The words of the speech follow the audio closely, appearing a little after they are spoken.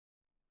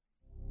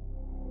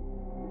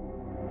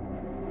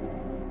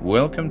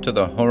Welcome to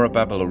the Horror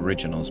Babble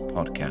Originals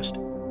podcast.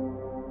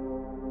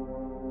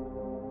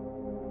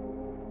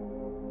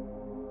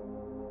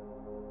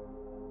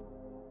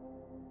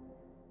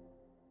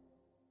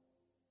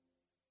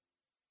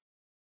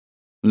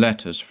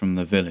 Letters from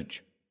the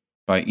Village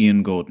by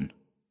Ian Gordon.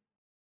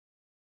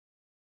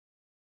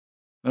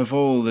 Of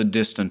all the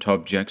distant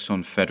objects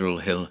on Federal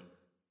Hill,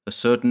 a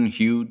certain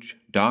huge,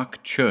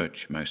 dark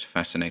church most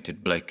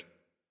fascinated Blake.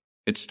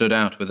 It stood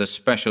out with a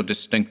special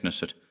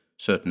distinctness at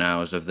certain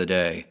hours of the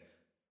day,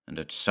 and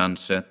at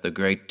sunset the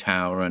great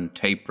tower and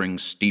tapering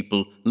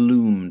steeple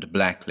loomed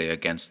blackly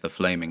against the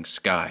flaming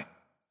sky.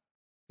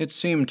 It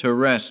seemed to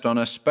rest on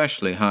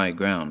especially high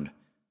ground,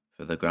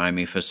 for the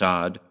grimy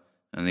facade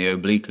and the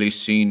obliquely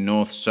seen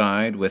north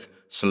side with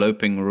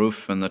sloping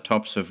roof and the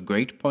tops of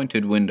great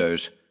pointed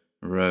windows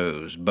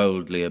rose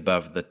boldly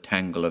above the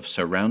tangle of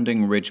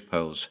surrounding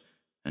ridgepoles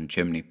and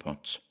chimney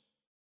pots.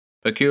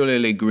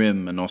 Peculiarly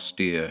grim and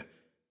austere,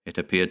 it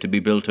appeared to be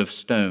built of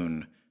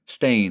stone,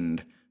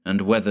 stained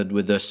and weathered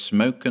with the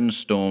smoke and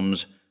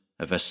storms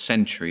of a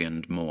century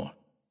and more.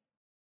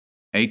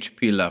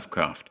 H.P.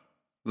 Lovecraft,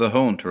 The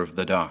Haunter of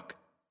the Dark.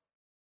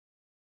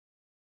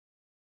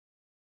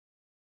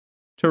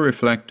 To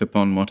reflect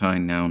upon what I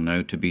now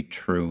know to be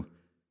true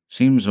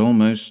seems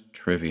almost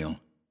trivial,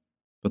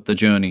 but the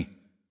journey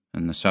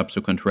and the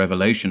subsequent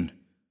revelation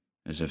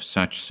is of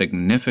such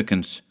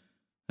significance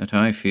that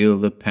I feel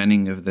the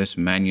penning of this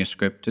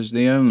manuscript is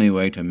the only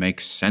way to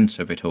make sense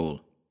of it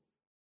all.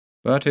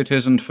 But it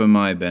isn't for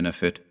my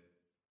benefit.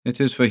 It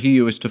is for he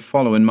who is to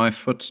follow in my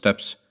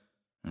footsteps,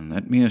 and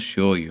let me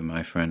assure you,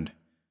 my friend,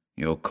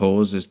 your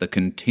cause is the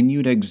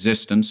continued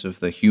existence of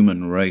the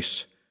human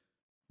race,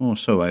 or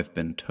so I've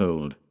been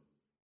told.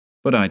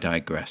 But I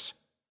digress.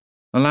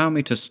 Allow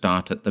me to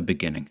start at the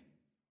beginning.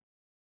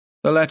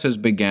 The letters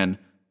began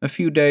a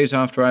few days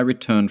after I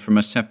returned from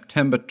a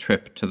September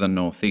trip to the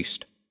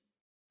northeast.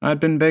 I had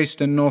been based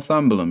in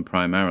Northumberland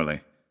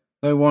primarily,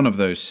 though one of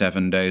those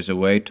 7 days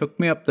away took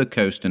me up the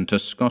coast into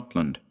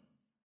Scotland.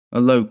 A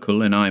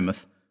local in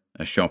Eyemouth,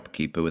 a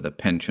shopkeeper with a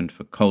penchant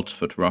for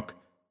Coltsfoot Rock,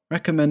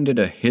 recommended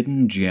a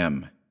hidden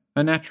gem,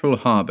 a natural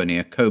harbour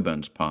near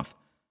Coburn's Path,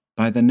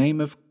 by the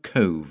name of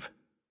Cove.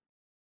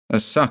 A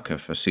sucker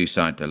for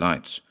seaside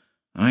delights,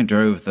 I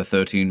drove the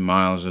 13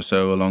 miles or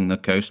so along the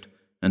coast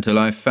until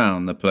I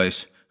found the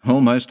place,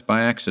 almost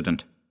by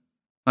accident.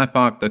 I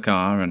parked the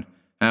car and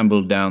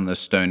ambled down the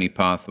stony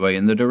pathway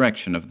in the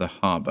direction of the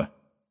harbour.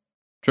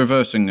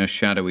 Traversing a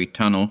shadowy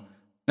tunnel,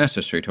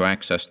 necessary to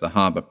access the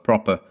harbour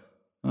proper,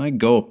 I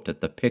gulped at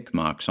the pick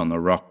marks on the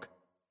rock.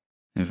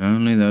 If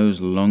only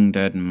those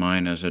long-dead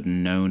miners had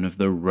known of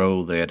the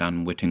role they had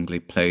unwittingly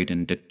played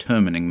in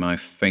determining my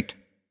fate.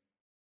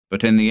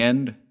 But in the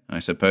end, I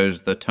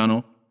suppose the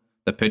tunnel,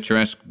 the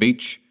picturesque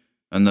beach,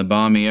 and the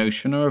balmy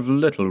ocean are of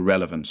little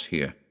relevance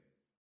here.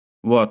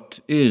 What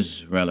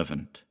is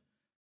relevant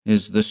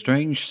is the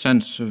strange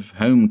sense of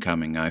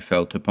homecoming I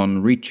felt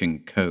upon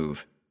reaching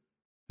Cove.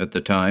 At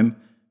the time,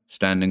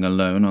 standing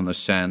alone on the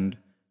sand,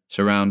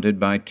 surrounded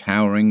by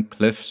towering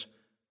cliffs,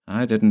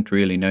 I didn't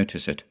really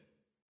notice it.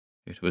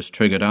 It was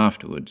triggered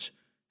afterwards,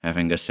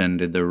 having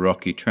ascended the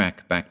rocky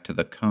track back to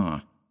the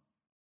car.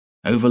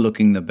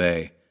 Overlooking the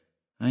bay,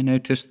 I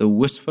noticed the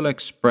wistful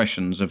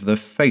expressions of the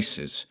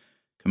faces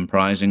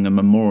comprising a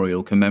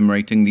memorial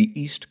commemorating the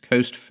East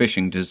Coast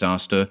fishing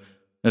disaster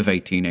of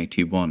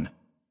 1881.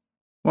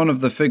 One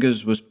of the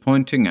figures was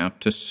pointing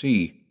out to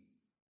sea,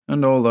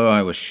 and although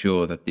I was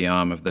sure that the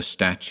arm of the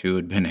statue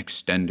had been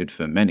extended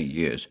for many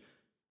years,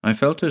 I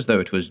felt as though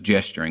it was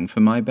gesturing for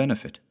my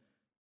benefit.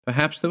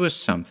 Perhaps there was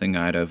something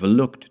I had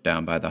overlooked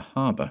down by the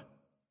harbour,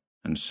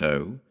 and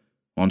so,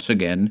 once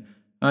again,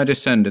 I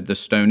descended the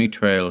stony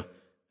trail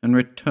and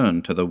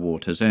returned to the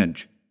water's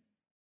edge.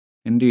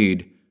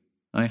 Indeed,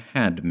 I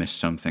had missed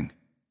something.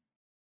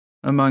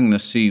 Among the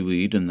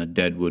seaweed and the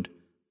deadwood,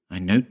 I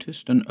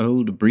noticed an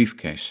old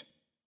briefcase.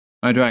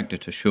 I dragged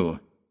it ashore.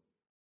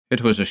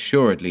 It was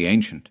assuredly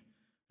ancient,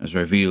 as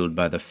revealed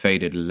by the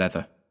faded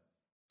leather.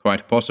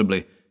 Quite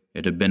possibly,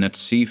 it had been at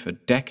sea for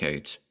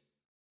decades.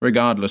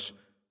 Regardless,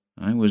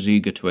 I was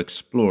eager to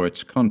explore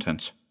its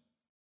contents.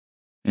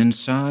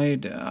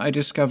 Inside, I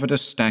discovered a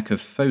stack of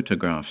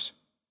photographs.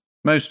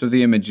 Most of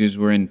the images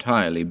were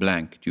entirely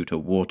blank due to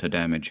water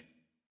damage.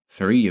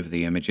 3 of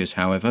the images,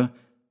 however,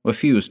 were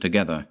fused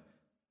together.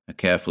 A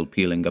careful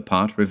peeling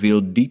apart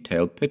revealed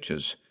detailed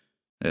pictures,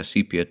 their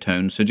sepia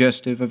tone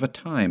suggestive of a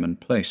time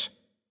and place.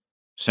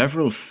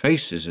 Several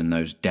faces in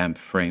those damp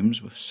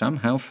frames were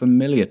somehow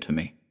familiar to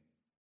me.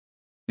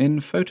 In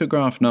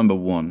photograph number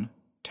 1,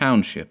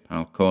 Township,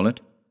 I'll call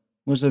it,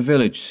 was a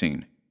village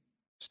scene.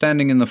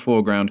 Standing in the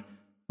foreground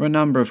were a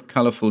number of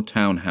colourful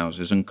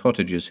townhouses and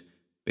cottages,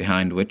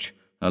 behind which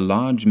a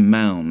large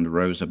mound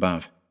rose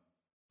above.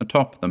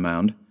 Atop the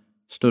mound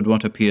stood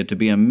what appeared to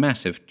be a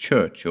massive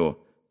church or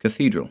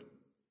cathedral.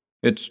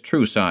 Its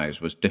true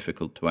size was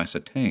difficult to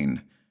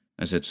ascertain,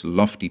 as its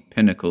lofty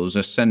pinnacles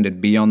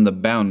ascended beyond the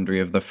boundary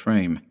of the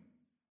frame.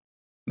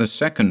 The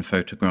second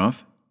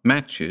photograph,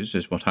 Matches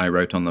is what I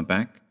wrote on the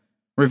back,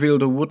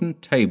 revealed a wooden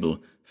table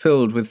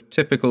filled with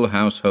typical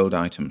household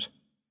items.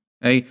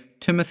 A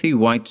Timothy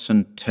White's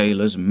and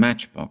Taylor's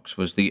matchbox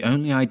was the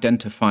only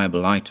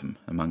identifiable item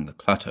among the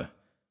clutter,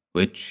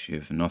 which,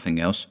 if nothing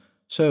else,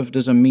 served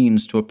as a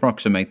means to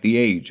approximate the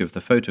age of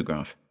the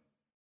photograph.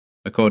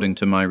 According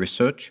to my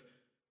research,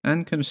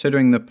 and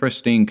considering the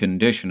pristine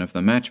condition of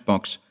the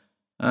matchbox,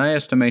 I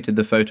estimated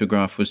the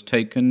photograph was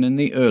taken in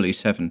the early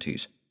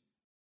 70s.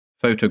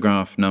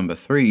 Photograph number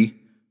 3,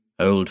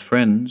 Old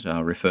Friends,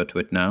 I'll refer to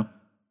it now,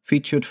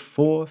 featured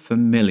 4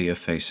 familiar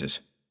faces.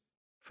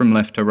 From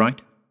left to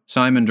right,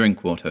 Simon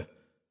Drinkwater,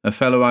 a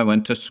fellow I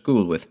went to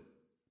school with,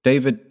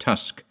 David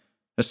Tusk,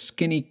 a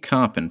skinny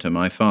carpenter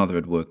my father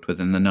had worked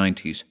with in the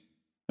 90s,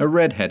 a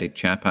red-headed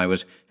chap I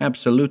was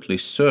absolutely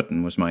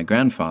certain was my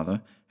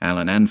grandfather,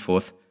 Alan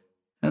Anforth,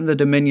 and the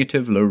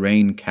diminutive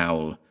Lorraine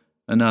Cowell,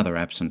 another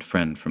absent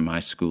friend from my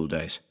school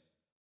days.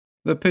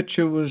 The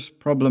picture was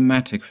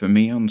problematic for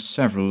me on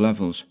several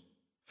levels.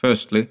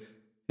 Firstly,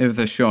 if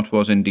the shot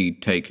was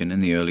indeed taken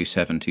in the early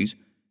 70s,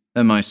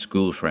 then my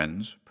school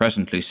friends,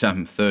 presently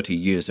some 30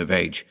 years of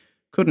age,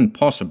 couldn't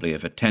possibly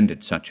have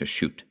attended such a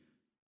shoot.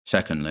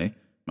 Secondly,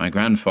 my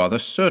grandfather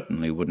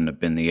certainly wouldn't have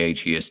been the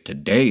age he is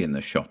today in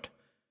the shot.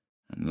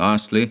 And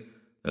lastly,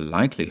 the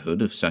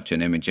likelihood of such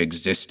an image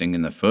existing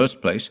in the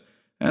first place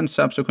and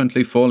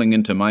subsequently falling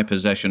into my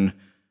possession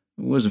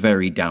was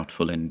very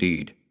doubtful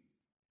indeed.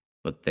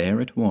 But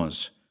there it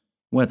was,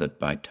 weathered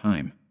by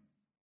time.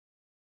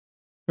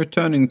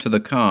 Returning to the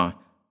car,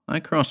 I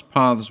crossed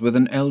paths with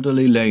an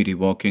elderly lady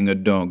walking a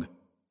dog.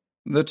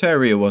 The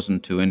terrier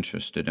wasn't too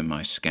interested in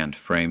my scant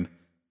frame,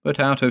 but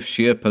out of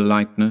sheer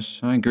politeness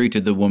I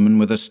greeted the woman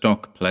with a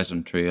stock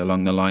pleasantry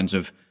along the lines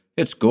of,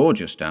 "It's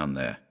gorgeous down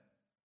there."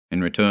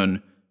 In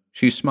return,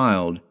 she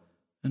smiled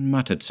and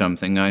muttered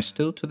something I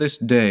still to this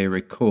day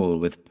recall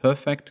with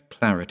perfect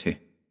clarity.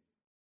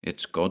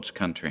 "It's God's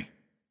country.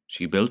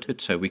 She built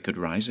it so we could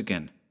rise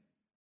again."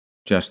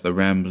 Just the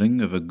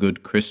rambling of a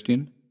good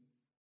Christian?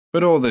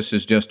 But all this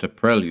is just a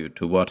prelude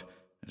to what,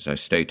 as I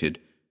stated,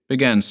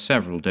 began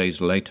several days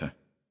later.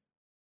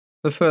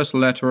 The first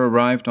letter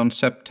arrived on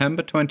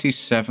September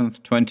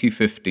 27th,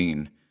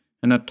 2015,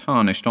 in a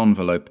tarnished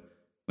envelope,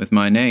 with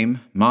my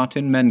name,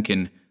 Martin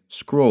Menkin,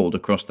 scrawled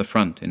across the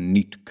front in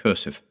neat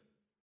cursive.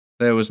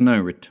 There was no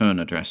return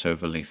address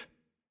overleaf.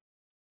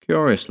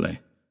 Curiously,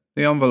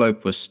 the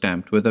envelope was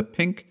stamped with a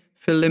pink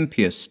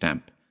Philympius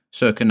stamp,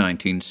 circa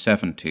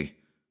 1970,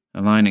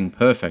 aligning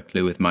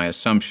perfectly with my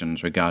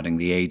assumptions regarding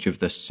the age of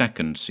the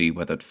second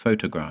sea-weathered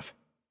photograph.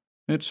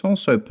 It's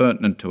also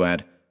pertinent to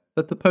add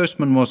that the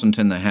postman wasn't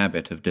in the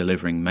habit of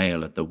delivering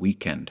mail at the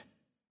weekend.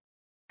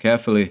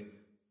 Carefully,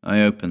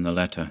 I opened the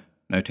letter,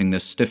 noting the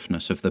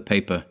stiffness of the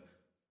paper,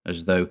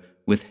 as though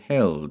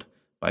withheld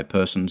by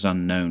persons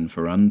unknown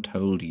for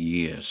untold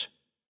years.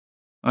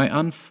 I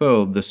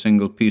unfurled the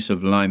single piece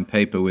of lime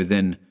paper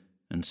within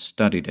and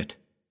studied it.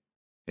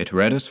 It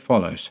read as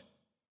follows.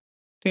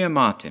 "Dear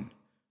Martin,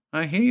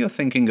 I hear you're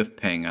thinking of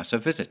paying us a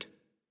visit.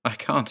 I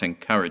can't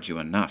encourage you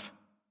enough.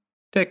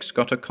 Dick's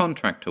got a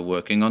contractor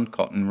working on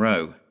Cotton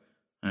Row.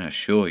 I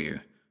assure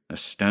you, the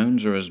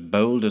stones are as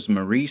bold as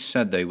Marie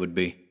said they would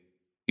be.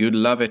 You'd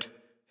love it.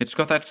 It's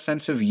got that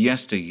sense of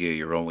yesteryear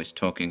you're always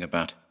talking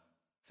about.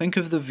 Think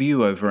of the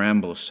view over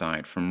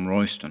Ambleside from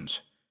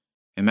Royston's.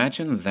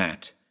 Imagine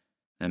that,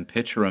 then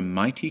picture a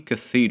mighty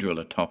cathedral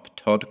atop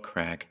Todd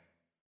Crag.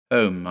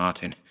 Oh,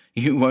 Martin,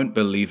 you won't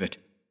believe it.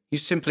 You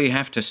simply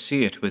have to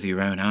see it with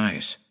your own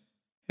eyes.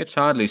 It's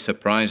hardly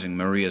surprising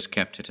Maria's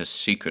kept it a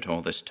secret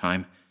all this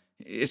time.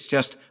 It's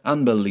just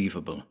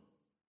unbelievable.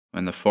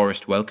 When the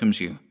forest welcomes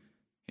you,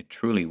 it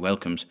truly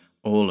welcomes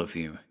all of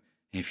you,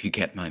 if you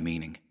get my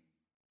meaning.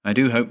 I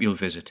do hope you'll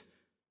visit.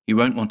 You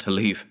won't want to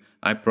leave,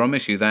 I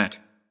promise you that.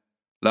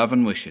 Love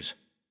and wishes,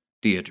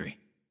 Deirdre."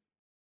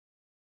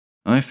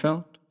 I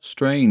felt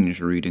strange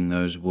reading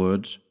those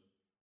words.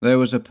 There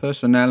was a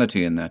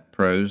personality in that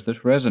prose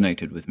that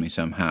resonated with me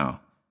somehow,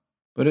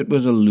 but it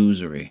was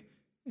illusory.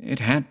 It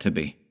had to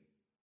be.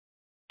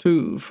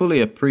 To fully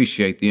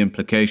appreciate the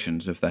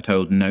implications of that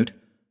old note,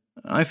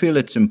 I feel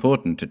it's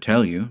important to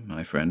tell you,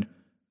 my friend,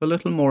 a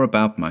little more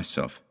about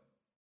myself.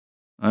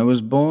 I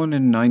was born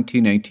in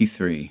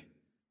 1983,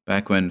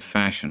 back when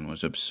fashion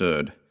was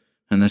absurd,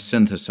 and the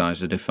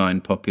synthesizer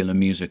defined popular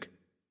music.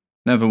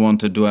 Never one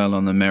to dwell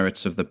on the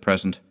merits of the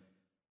present,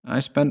 I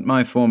spent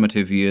my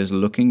formative years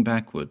looking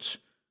backwards,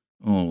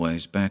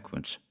 always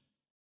backwards.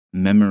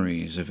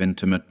 Memories of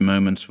intimate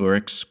moments were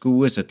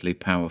exquisitely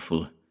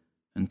powerful,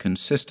 and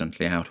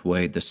consistently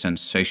outweighed the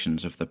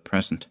sensations of the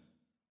present.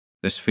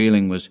 This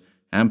feeling was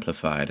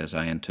amplified as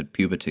I entered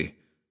puberty,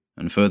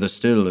 and further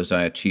still as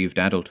I achieved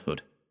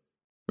adulthood.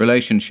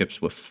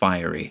 Relationships were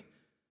fiery,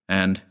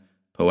 and,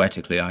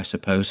 poetically I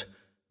suppose,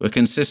 were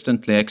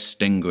consistently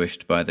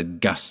extinguished by the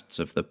gusts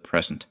of the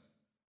present.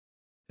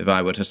 If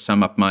I were to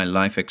sum up my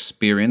life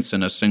experience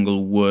in a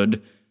single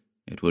word,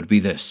 it would be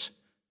this: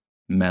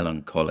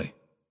 melancholy.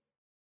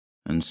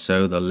 And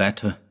so the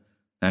letter,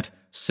 that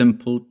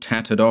simple,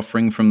 tattered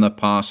offering from the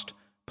past,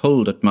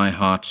 pulled at my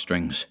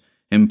heartstrings,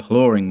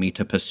 imploring me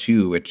to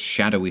pursue its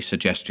shadowy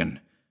suggestion,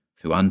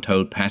 through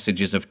untold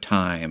passages of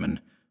time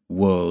and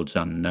worlds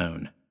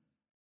unknown.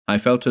 I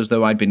felt as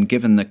though I'd been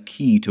given the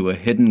key to a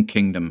hidden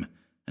kingdom,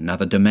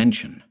 another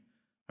dimension,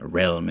 a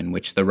realm in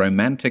which the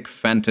romantic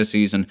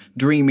fantasies and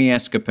dreamy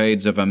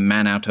escapades of a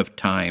man out of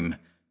time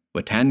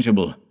were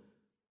tangible,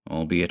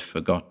 albeit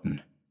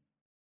forgotten.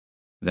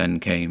 Then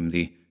came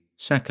the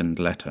second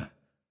letter,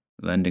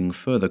 lending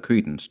further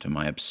credence to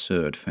my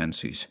absurd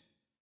fancies.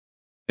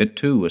 It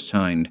too was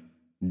signed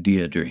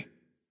Deirdre.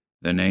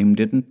 The name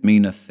didn't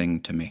mean a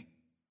thing to me.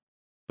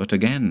 But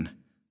again,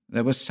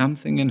 there was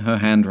something in her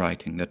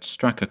handwriting that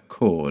struck a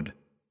chord.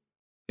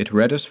 It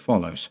read as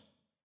follows: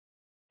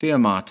 Dear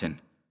Martin,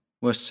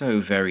 we're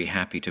so very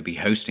happy to be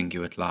hosting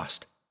you at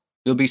last.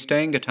 You'll be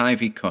staying at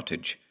Ivy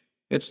Cottage.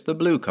 It's the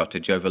blue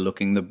cottage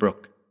overlooking the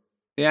brook.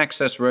 The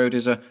access road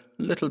is a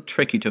little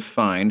tricky to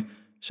find,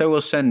 so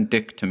we'll send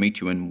Dick to meet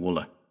you in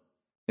Wooler.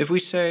 If we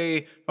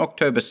say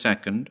October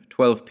 2nd,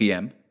 12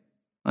 p.m.,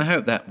 I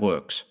hope that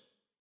works.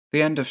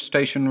 The end of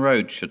Station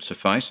Road should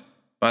suffice,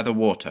 by the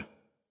water.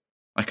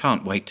 I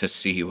can't wait to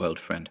see you, old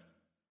friend.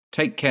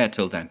 Take care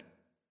till then.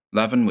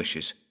 Love and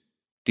wishes,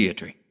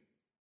 Deirdre.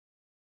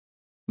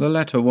 The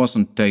letter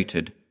wasn't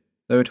dated,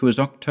 though it was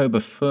October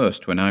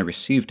 1st when I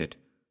received it,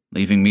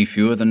 leaving me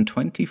fewer than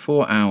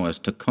 24 hours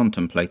to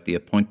contemplate the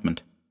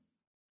appointment.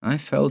 I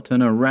felt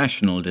an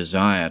irrational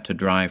desire to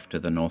drive to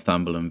the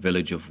Northumberland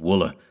village of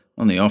Wooler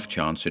on the off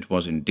chance it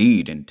was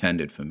indeed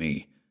intended for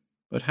me.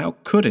 But how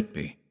could it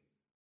be?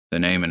 The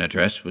name and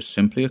address was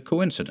simply a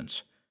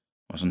coincidence,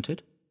 wasn't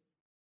it?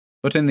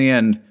 But in the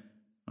end,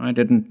 I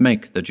didn't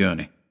make the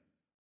journey.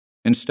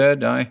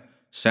 Instead, I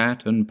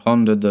sat and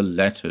pondered the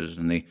letters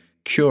and the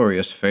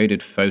curious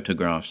faded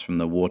photographs from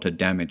the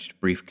water-damaged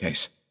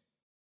briefcase.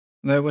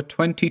 There were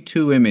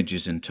 22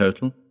 images in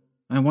total.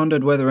 I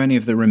wondered whether any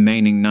of the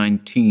remaining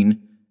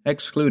 19,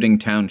 excluding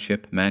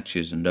township,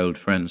 matches, and old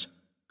friends,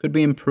 could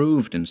be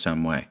improved in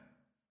some way.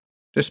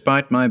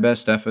 Despite my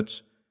best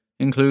efforts,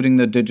 including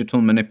the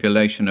digital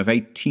manipulation of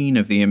 18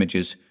 of the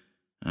images,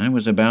 I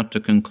was about to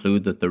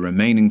conclude that the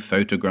remaining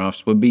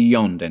photographs were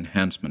beyond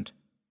enhancement.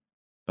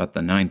 But the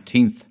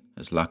 19th,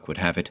 as luck would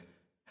have it,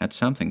 had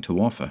something to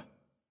offer.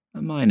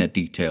 A minor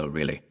detail,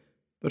 really,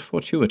 but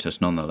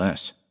fortuitous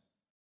nonetheless.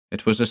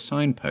 It was a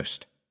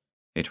signpost.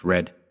 It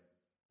read,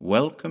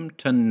 Welcome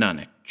to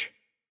Nunwich.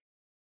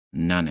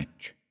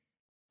 Nunwich.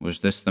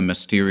 Was this the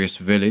mysterious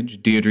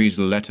village Deirdre's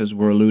letters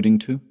were alluding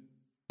to?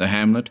 The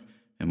hamlet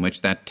in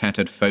which that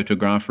tattered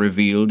photograph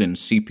revealed in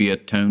sepia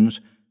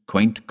tones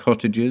quaint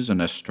cottages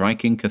and a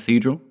striking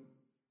cathedral?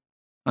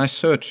 I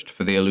searched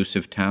for the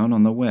elusive town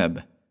on the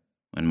web.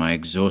 When my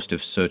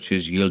exhaustive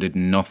searches yielded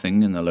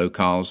nothing in the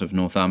locales of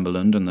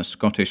Northumberland and the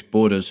Scottish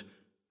borders,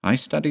 I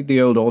studied the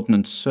old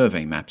Ordnance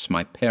Survey maps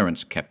my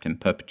parents kept in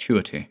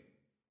perpetuity.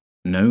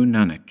 No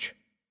Nunwich.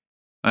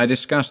 I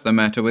discussed the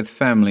matter with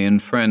family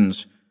and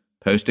friends,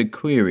 posted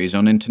queries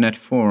on internet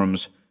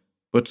forums,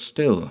 but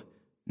still,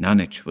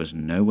 Nunwich was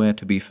nowhere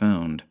to be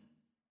found.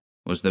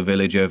 Was the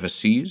village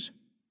overseas?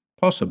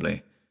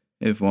 Possibly,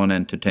 if one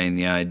entertained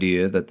the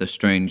idea that the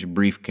strange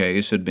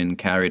briefcase had been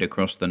carried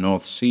across the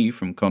North Sea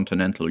from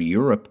continental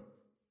Europe.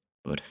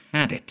 But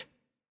had it?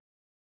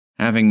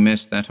 Having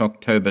missed that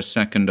October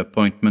 2nd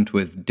appointment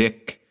with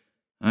Dick,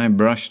 I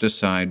brushed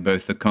aside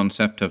both the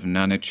concept of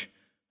Nunwich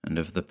and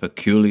of the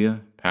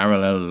peculiar,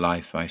 parallel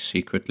life I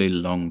secretly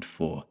longed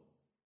for.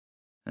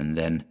 And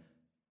then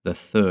the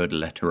third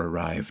letter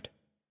arrived.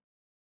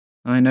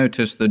 I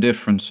noticed the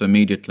difference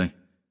immediately.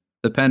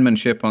 The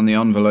penmanship on the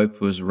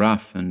envelope was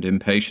rough and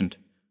impatient,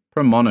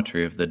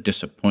 premonitory of the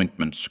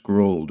disappointment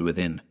scrawled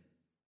within.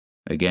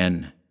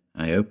 Again,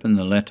 I opened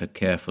the letter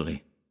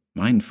carefully,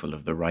 mindful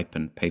of the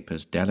ripened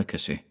paper's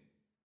delicacy.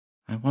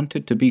 I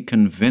wanted to be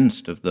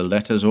convinced of the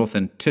letter's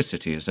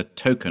authenticity as a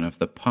token of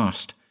the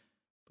past,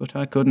 but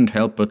I couldn't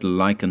help but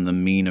liken the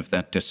mien of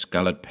that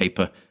discoloured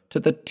paper to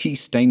the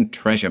tea-stained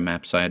treasure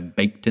maps I had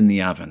baked in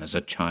the oven as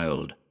a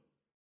child.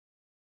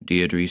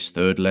 Deirdre's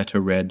third letter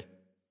read,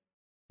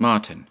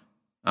 Martin,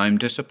 I'm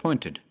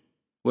disappointed.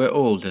 We're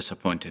all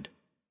disappointed.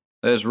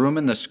 There's room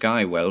in the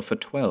Skywell for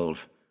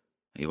 12.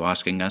 Are you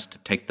asking us to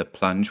take the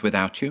plunge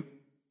without you?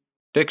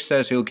 Dick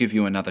says he'll give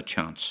you another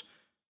chance,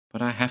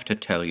 but I have to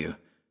tell you,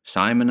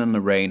 Simon and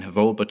Lorraine have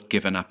all but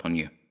given up on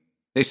you.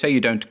 They say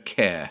you don't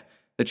care,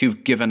 that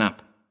you've given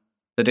up.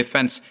 The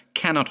defense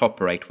cannot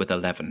operate with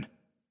 11.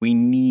 We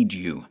need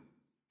you.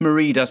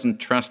 Marie doesn't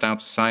trust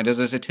outsiders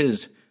as it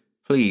is.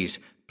 Please,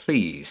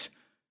 please,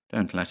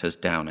 don't let us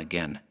down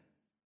again.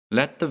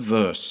 Let the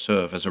verse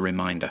serve as a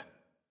reminder.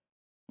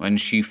 When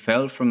she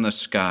fell from the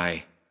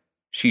sky,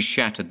 she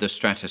shattered the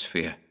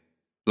stratosphere.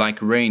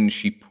 Like rain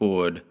she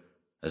poured,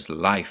 as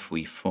life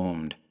we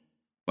formed.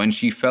 When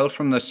she fell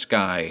from the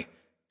sky,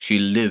 she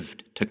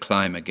lived to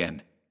climb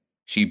again.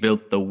 She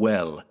built the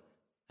well,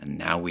 and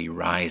now we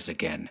rise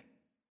again.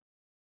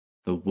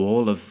 The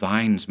wall of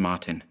vines,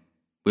 Martin.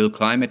 We'll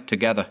climb it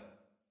together.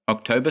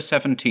 October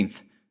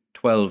 17th,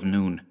 12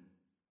 noon.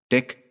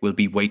 Dick will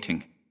be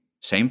waiting.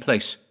 Same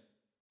place.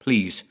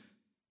 Please,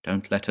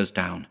 don't let us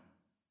down.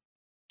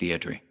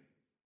 Deirdre.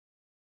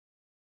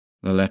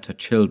 The letter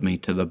chilled me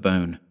to the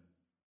bone.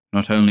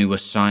 Not only were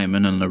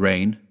Simon and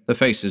Lorraine, the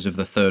faces of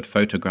the third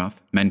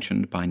photograph,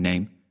 mentioned by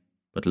name,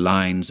 but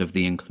lines of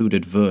the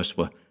included verse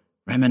were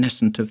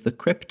reminiscent of the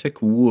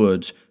cryptic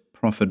words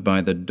proffered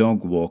by the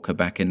dog walker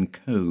back in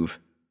Cove.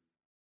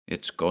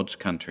 "It's God's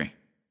country.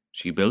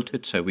 She built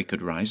it so we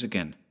could rise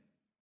again."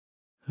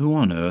 Who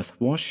on earth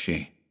was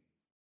she?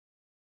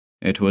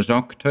 It was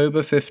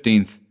October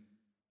 15th.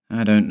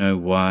 I don't know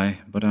why,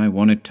 but I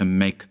wanted to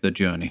make the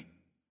journey.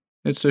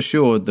 It's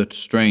assured that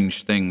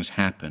strange things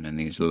happen in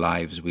these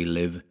lives we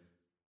live,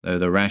 though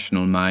the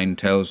rational mind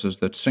tells us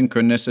that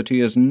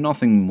synchronicity is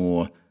nothing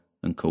more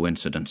than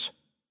coincidence.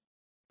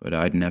 But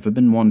I'd never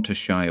been one to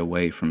shy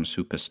away from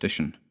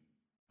superstition.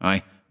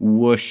 I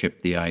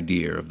worshipped the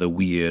idea of the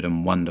weird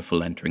and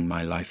wonderful entering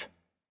my life.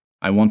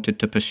 I wanted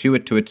to pursue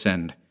it to its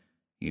end,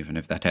 even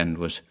if that end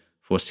was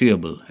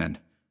foreseeable and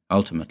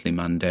ultimately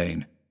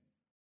mundane.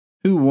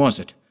 Who was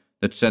it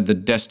that said the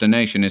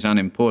destination is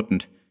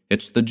unimportant?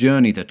 It's the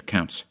journey that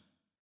counts.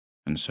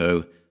 And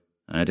so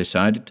I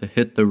decided to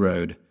hit the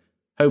road,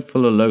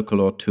 hopeful a local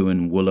or two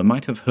in Wooler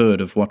might have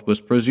heard of what was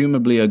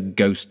presumably a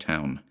ghost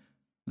town,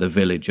 the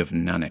village of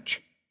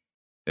Nunwich.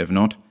 If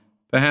not,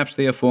 perhaps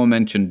the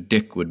aforementioned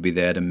Dick would be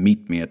there to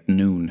meet me at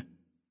noon.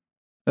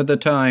 At the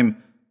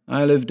time,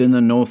 I lived in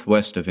the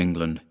northwest of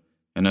England,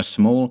 in a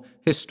small,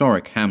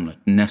 historic hamlet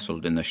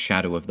nestled in the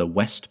shadow of the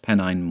West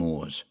Pennine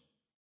Moors.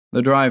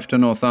 The drive to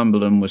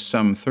Northumberland was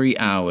some 3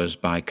 hours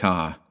by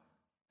car,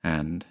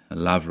 and, a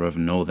lover of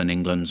northern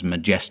England's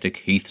majestic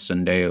heaths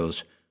and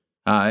dales,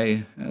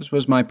 I, as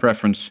was my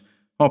preference,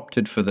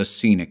 opted for the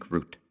scenic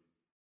route.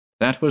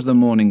 That was the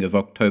morning of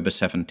October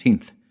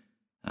 17th.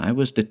 I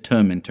was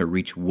determined to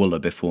reach Wooler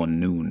before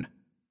noon.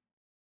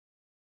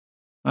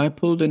 I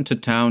pulled into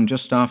town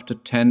just after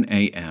 10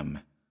 a.m.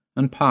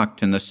 and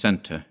parked in the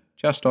centre,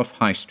 just off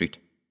High Street.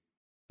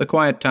 The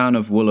quiet town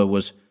of Wooler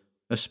was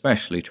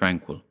especially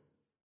tranquil.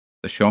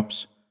 The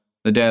shops,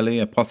 the deli,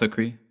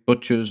 apothecary,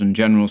 butcher's and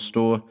general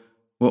store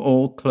were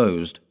all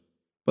closed,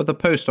 but the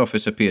post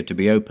office appeared to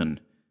be open,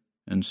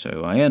 and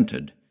so I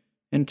entered,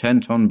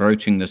 intent on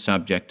broaching the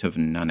subject of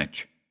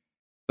Nunwich.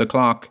 The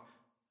clerk,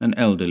 an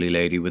elderly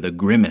lady with a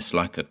grimace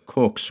like a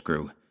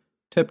corkscrew,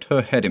 tipped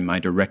her head in my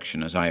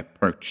direction as I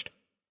approached.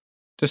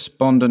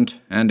 Despondent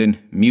and in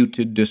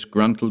muted,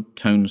 disgruntled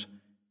tones,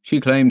 she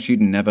claimed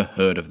she'd never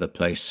heard of the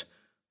place,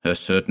 her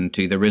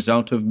certainty the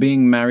result of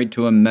being married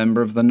to a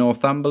member of the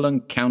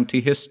Northumberland County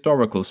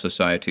Historical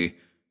Society.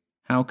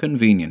 How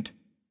convenient.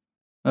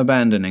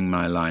 Abandoning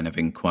my line of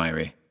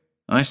inquiry,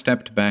 I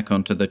stepped back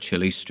onto the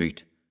chilly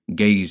street,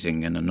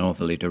 gazing in a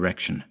northerly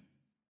direction.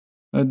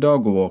 A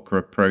dog walker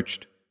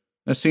approached,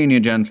 a senior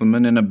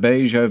gentleman in a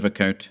beige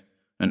overcoat,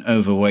 an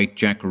overweight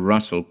Jack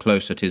Russell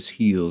close at his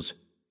heels.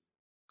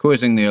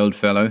 Quizzing the old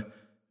fellow,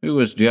 who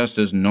was just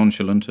as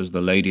nonchalant as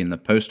the lady in the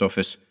post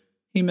office,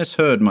 he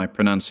misheard my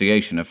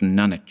pronunciation of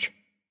Nunwich.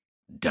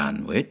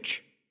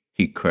 "Dunwich?"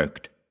 he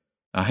croaked.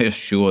 I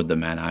assured the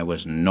man I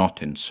was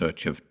not in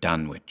search of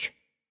Dunwich.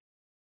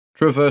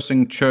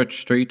 Traversing Church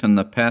Street and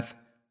the Path,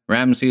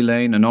 Ramsey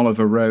Lane and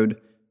Oliver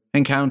Road,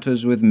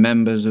 encounters with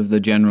members of the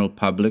general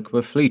public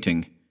were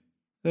fleeting,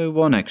 though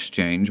one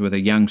exchange with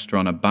a youngster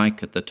on a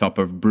bike at the top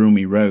of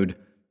Broomy Road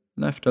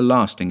left a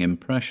lasting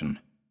impression.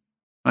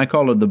 I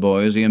collared the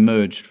boy as he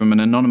emerged from an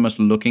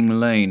anonymous-looking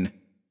lane.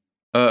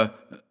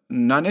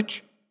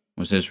 Nunwich?"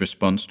 was his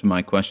response to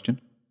my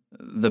question.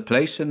 "The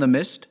place in the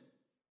mist?"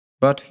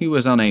 But he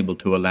was unable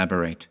to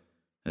elaborate,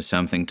 as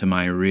something to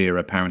my rear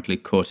apparently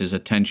caught his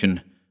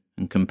attention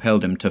and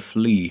compelled him to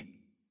flee.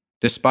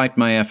 Despite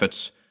my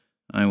efforts,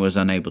 I was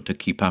unable to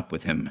keep up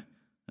with him,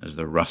 as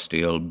the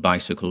rusty old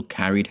bicycle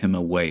carried him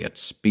away at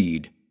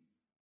speed.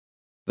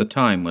 The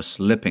time was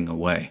slipping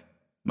away.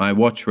 My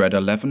watch read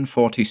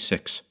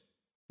 11:46.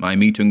 My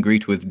meet and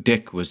greet with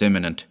Dick was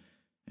imminent,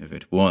 if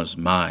it was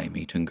my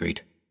meet and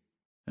greet.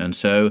 And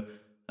so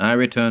I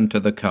returned to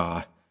the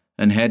car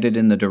and headed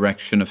in the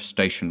direction of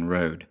Station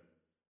Road.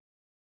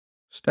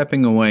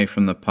 Stepping away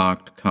from the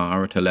parked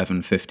car at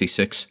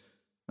 11:56,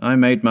 I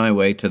made my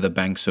way to the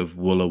banks of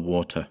Wooler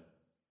Water.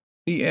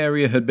 The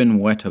area had been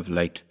wet of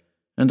late,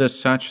 and as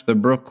such the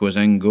brook was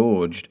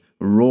engorged,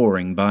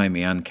 roaring by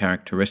me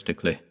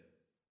uncharacteristically.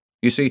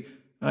 You see,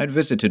 I'd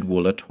visited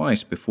Wooler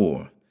twice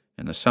before,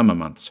 in the summer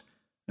months,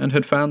 and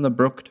had found the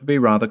brook to be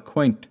rather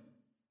quaint.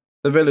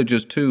 The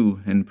villagers,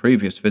 too, in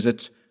previous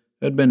visits,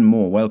 had been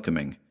more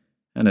welcoming,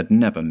 and had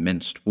never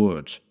minced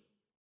words.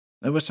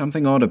 There was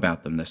something odd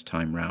about them this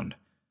time round,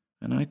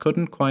 and I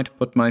couldn't quite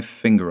put my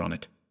finger on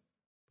it.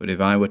 But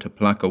if I were to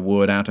pluck a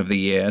word out of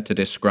the air to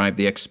describe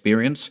the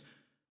experience,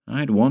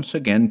 I'd once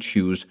again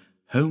choose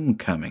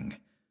homecoming,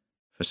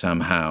 for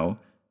somehow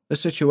the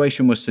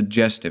situation was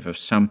suggestive of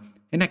some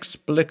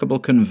inexplicable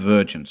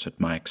convergence at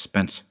my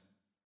expense.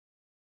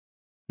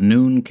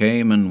 Noon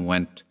came and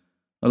went,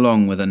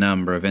 along with a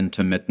number of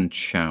intermittent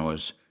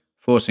showers,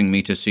 forcing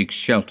me to seek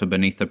shelter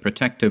beneath the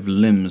protective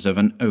limbs of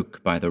an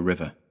oak by the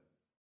river.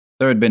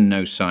 There had been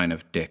no sign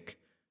of Dick,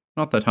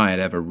 not that I had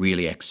ever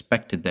really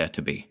expected there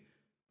to be,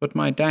 but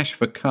my dash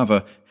for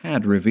cover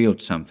had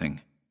revealed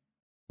something.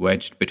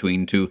 Wedged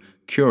between two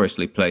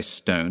curiously placed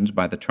stones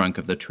by the trunk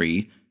of the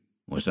tree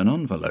was an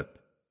envelope.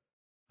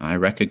 I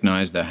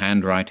recognized the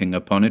handwriting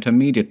upon it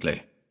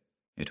immediately.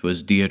 It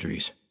was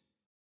Deirdre's.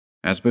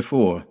 As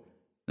before,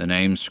 the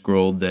name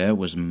scrawled there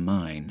was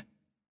mine.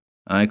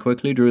 I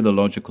quickly drew the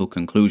logical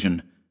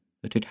conclusion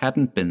that it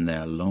hadn't been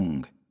there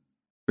long.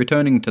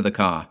 Returning to the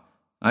car,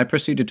 I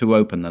proceeded to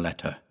open the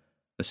letter,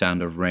 the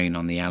sound of rain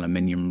on the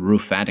aluminium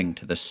roof adding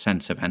to the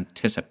sense of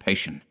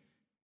anticipation.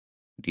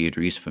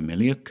 Deirdre's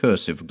familiar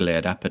cursive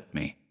glared up at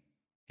me.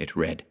 It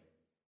read,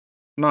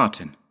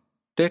 "Martin,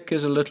 Dick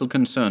is a little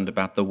concerned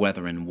about the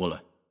weather in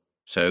Wooler,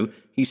 so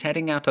he's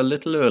heading out a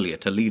little earlier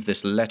to leave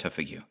this letter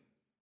for you.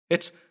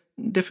 It's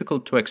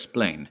difficult to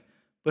explain,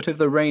 but if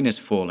the rain is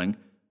falling,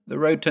 the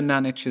road to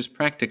Nanitch is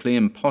practically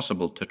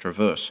impossible to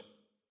traverse.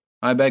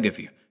 I beg of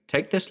you,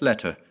 take this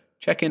letter,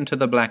 check into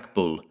the Black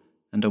Bull,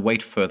 and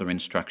await further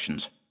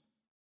instructions.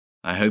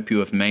 I hope you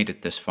have made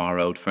it this far,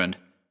 old friend.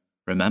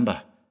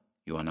 Remember,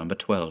 you are number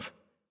 12,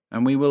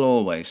 and we will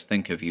always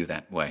think of you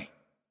that way.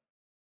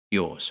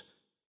 Yours,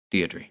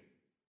 Deirdre."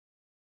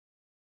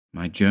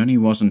 My journey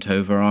wasn't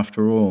over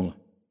after all,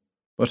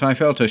 but I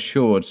felt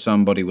assured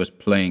somebody was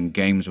playing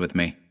games with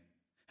me.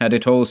 Had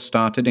it all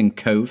started in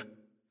Cove?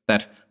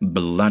 That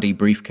bloody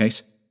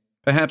briefcase?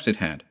 Perhaps it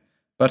had,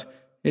 but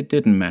it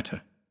didn't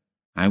matter.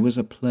 I was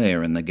a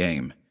player in the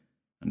game,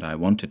 and I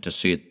wanted to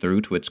see it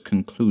through to its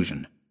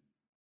conclusion.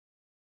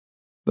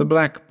 The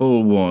Black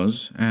Bull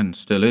was, and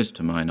still is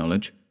to my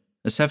knowledge,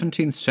 a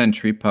 17th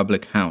century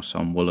public house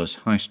on Wooler's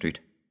High Street.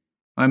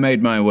 I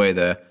made my way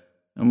there,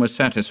 and was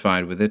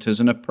satisfied with it as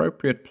an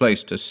appropriate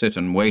place to sit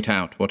and wait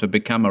out what had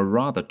become a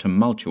rather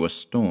tumultuous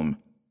storm.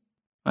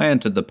 I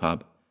entered the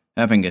pub,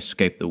 having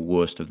escaped the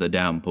worst of the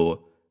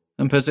downpour,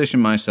 and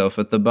positioned myself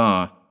at the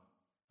bar.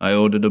 I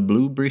ordered a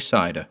blueberry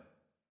cider.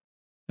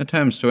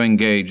 Attempts to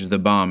engage the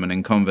barman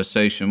in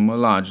conversation were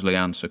largely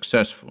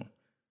unsuccessful,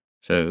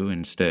 so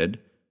instead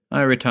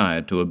I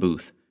retired to a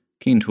booth,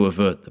 keen to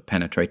avert the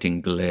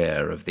penetrating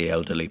glare of the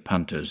elderly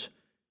punters,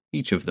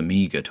 each of them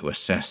eager to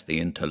assess the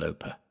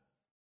interloper.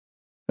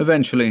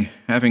 Eventually,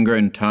 having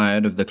grown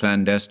tired of the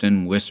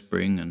clandestine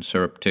whispering and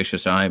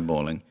surreptitious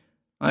eyeballing,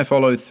 I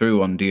followed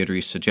through on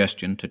Deirdre's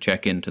suggestion to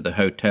check into the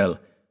hotel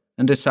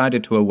and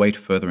decided to await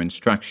further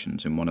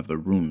instructions in one of the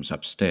rooms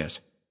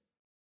upstairs.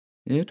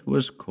 It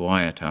was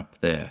quiet up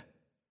there.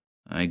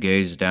 I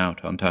gazed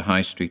out onto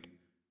High Street,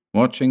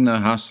 watching the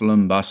hustle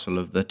and bustle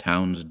of the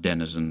town's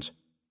denizens.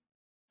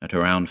 At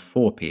around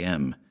 4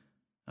 p.m.,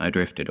 I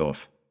drifted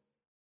off.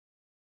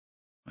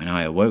 When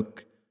I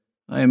awoke,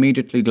 I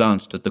immediately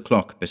glanced at the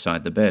clock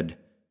beside the bed.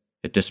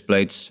 It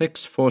displayed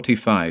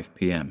 6:45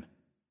 p.m.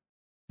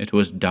 It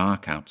was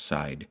dark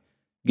outside,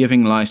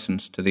 giving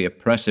license to the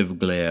oppressive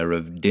glare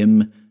of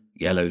dim,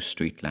 yellow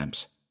street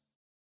lamps.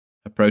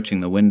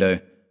 Approaching the window,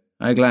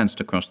 I glanced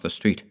across the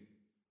street.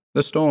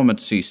 The storm had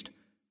ceased,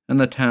 and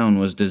the town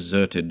was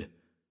deserted.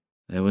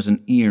 There was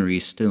an eerie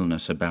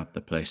stillness about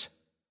the place.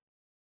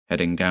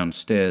 Heading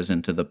downstairs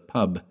into the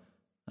pub,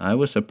 I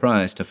was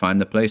surprised to find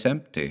the place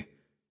empty,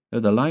 though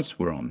the lights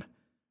were on,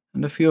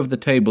 and a few of the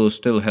tables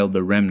still held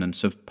the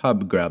remnants of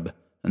pub grub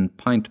and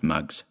pint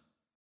mugs.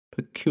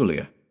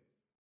 Peculiar.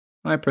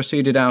 I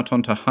proceeded out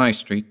onto High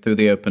Street through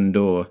the open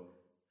door,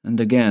 and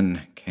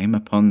again came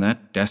upon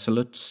that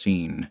desolate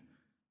scene,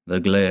 the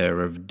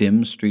glare of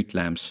dim street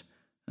lamps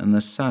and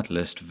the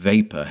subtlest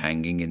vapour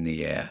hanging in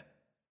the air.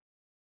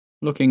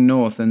 Looking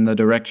north in the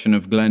direction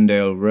of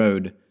Glendale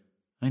Road,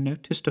 I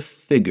noticed a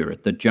figure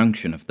at the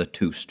junction of the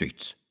two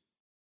streets.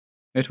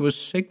 It was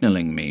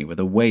signalling me with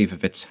a wave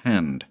of its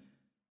hand.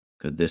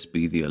 Could this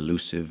be the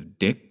elusive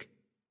Dick?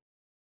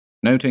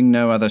 Noting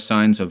no other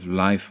signs of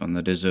life on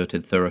the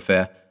deserted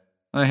thoroughfare,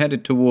 I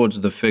headed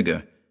towards the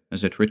figure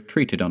as it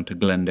retreated onto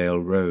Glendale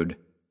Road.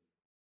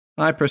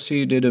 I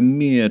proceeded a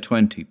mere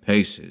 20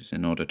 paces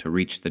in order to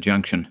reach the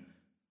junction,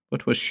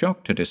 but was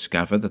shocked to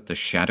discover that the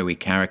shadowy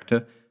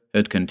character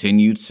had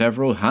continued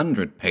several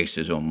hundred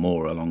paces or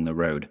more along the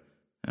road,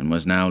 and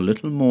was now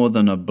little more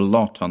than a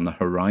blot on the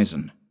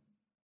horizon.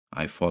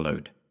 I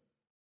followed.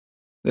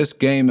 This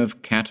game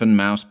of cat and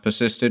mouse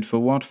persisted for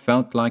what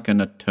felt like an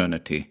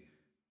eternity,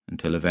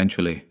 until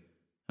eventually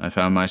I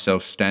found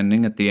myself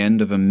standing at the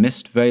end of a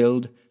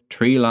mist-veiled,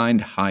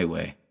 tree-lined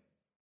highway.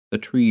 The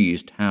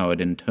trees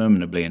towered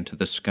interminably into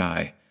the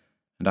sky,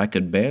 and I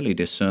could barely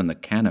discern the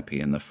canopy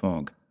in the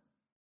fog.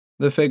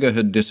 The figure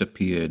had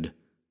disappeared,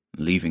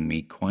 leaving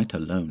me quite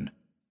alone.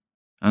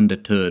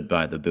 Undeterred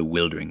by the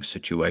bewildering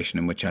situation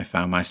in which I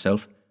found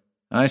myself,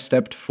 I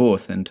stepped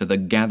forth into the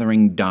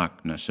gathering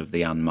darkness of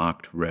the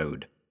unmarked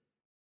road.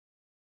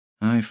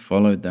 I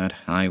followed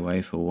that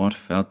highway for what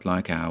felt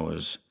like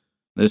hours,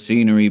 the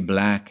scenery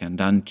black and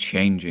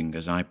unchanging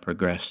as I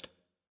progressed.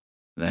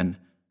 Then,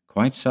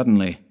 quite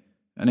suddenly,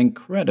 an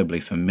incredibly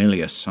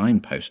familiar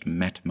signpost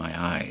met my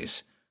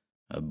eyes,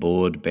 a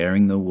board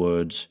bearing the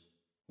words,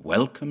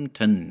 "Welcome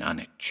to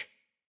Nanitch."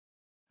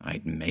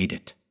 I'd made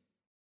it.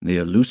 The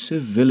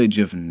elusive village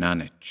of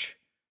Nanitch,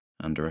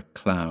 under a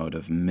cloud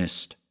of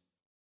mist.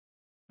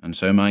 and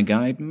so my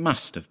guide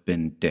must have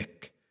been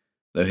Dick,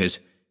 though his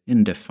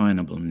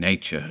indefinable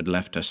nature had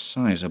left a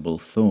sizable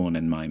thorn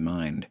in my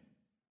mind.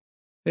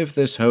 If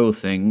this whole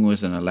thing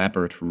was an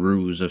elaborate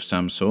ruse of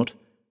some sort,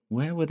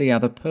 where were the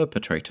other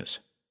perpetrators?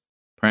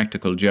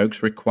 Practical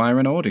jokes require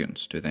an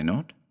audience, do they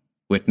not?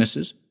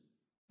 Witnesses?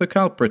 The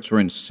culprits were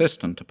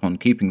insistent upon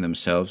keeping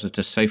themselves at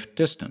a safe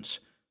distance.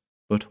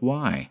 But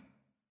why?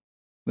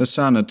 The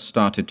sun had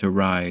started to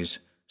rise,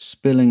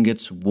 spilling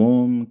its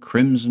warm,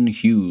 crimson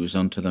hues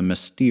onto the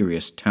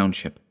mysterious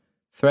township,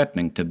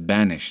 threatening to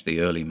banish the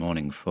early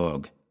morning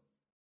fog.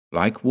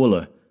 Like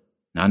Wooler,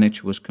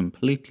 Nunwich was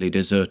completely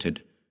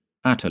deserted,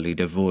 utterly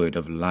devoid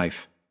of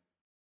life.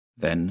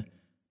 Then,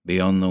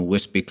 beyond the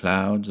wispy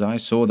clouds, I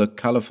saw the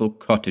colourful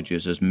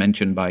cottages as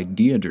mentioned by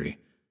Deirdre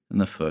in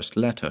the first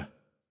letter.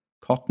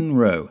 Cotton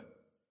Row.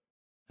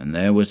 And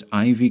there was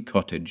Ivy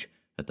Cottage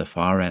at the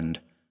far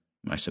end,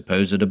 my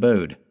supposed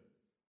abode.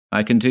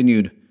 I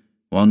continued,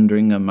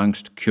 wandering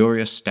amongst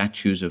curious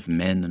statues of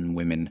men and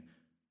women,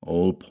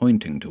 all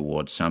pointing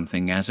towards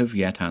something as of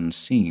yet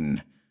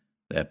unseen,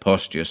 their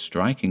postures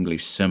strikingly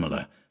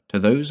similar to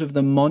those of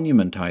the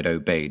monument I'd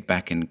obeyed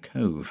back in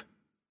Cove.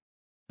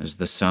 As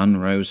the sun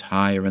rose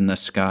higher in the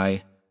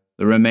sky,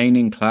 the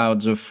remaining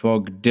clouds of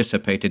fog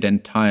dissipated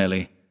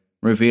entirely,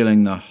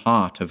 revealing the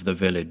heart of the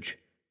village,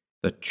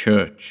 the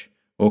church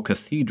or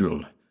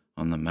cathedral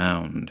on the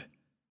mound,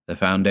 the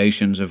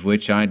foundations of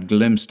which I'd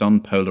glimpsed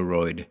on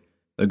Polaroid,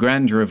 the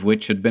grandeur of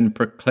which had been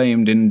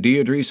proclaimed in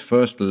Deirdre's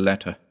first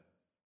letter.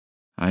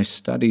 I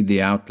studied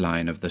the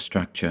outline of the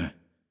structure,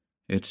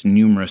 its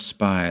numerous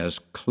spires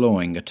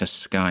clawing at a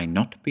sky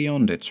not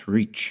beyond its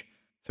reach,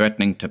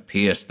 threatening to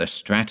pierce the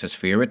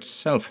stratosphere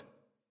itself.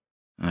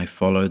 I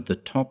followed the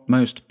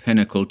topmost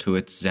pinnacle to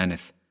its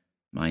zenith,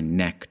 my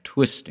neck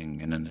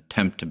twisting in an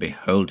attempt to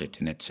behold it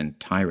in its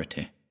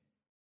entirety.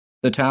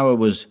 The tower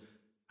was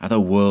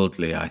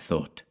otherworldly, I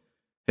thought.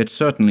 It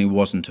certainly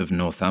wasn't of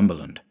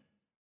Northumberland.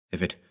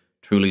 If it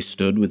truly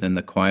stood within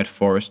the quiet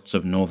forests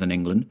of northern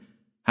England,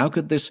 how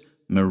could this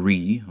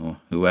Marie, or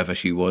whoever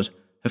she was,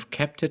 have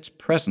kept its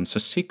presence a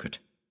secret?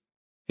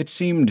 It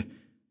seemed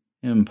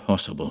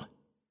impossible.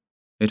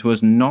 It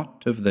was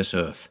not of this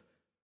earth.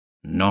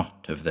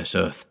 Not of this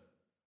earth.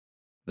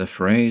 The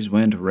phrase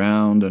went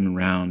round and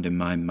round in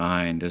my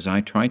mind as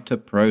I tried to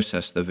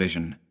process the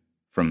vision,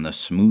 from the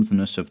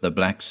smoothness of the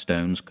black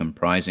stones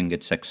comprising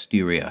its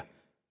exterior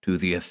to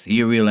the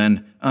ethereal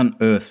and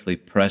unearthly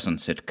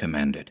presence it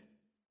commanded.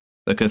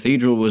 The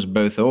cathedral was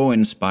both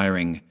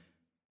awe-inspiring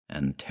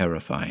and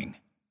terrifying,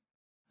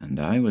 and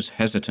I was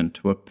hesitant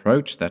to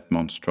approach that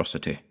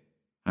monstrosity.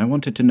 I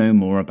wanted to know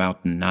more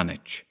about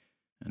Nunwich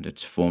and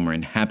its former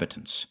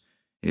inhabitants,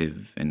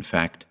 if, in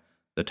fact,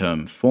 the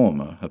term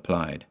former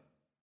applied,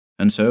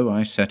 and so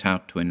I set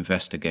out to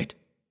investigate.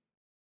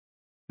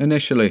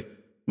 Initially,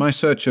 my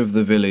search of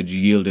the village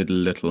yielded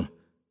little.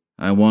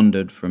 I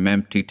wandered from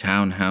empty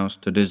townhouse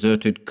to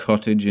deserted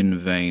cottage in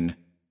vain.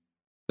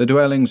 The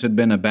dwellings had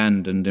been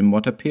abandoned in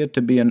what appeared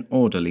to be an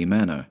orderly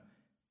manner.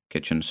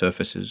 Kitchen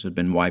surfaces had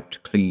been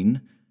wiped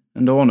clean,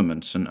 and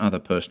ornaments and other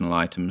personal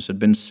items had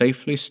been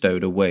safely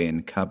stowed away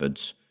in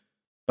cupboards.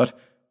 But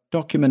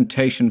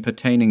documentation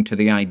pertaining to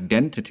the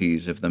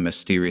identities of the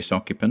mysterious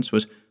occupants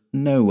was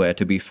nowhere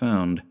to be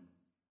found.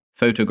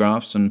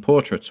 Photographs and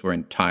portraits were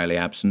entirely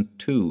absent,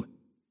 too.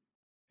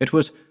 It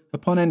was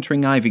upon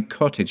entering Ivy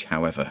Cottage,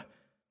 however,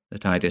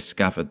 that I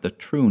discovered the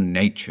true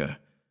nature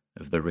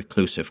of the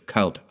reclusive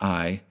cult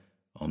I,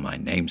 or my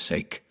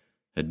namesake,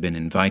 had been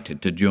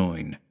invited to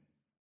join.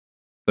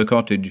 The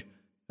cottage,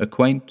 a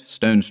quaint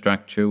stone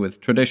structure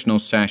with traditional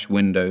sash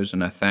windows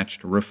and a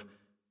thatched roof,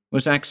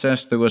 was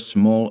accessed through a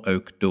small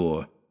oak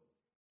door.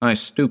 I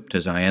stooped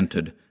as I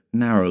entered,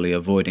 narrowly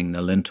avoiding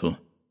the lintel.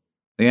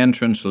 The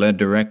entrance led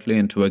directly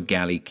into a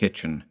galley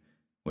kitchen,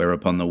 where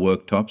upon the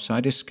worktops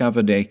I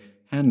discovered a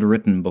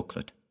handwritten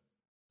booklet.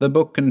 The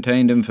book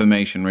contained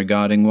information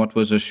regarding what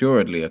was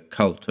assuredly a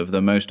cult of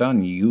the most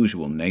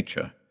unusual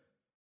nature.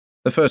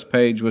 The first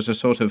page was a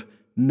sort of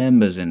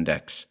members'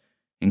 index,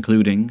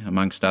 including,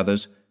 amongst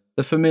others,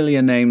 the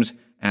familiar names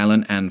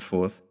Alan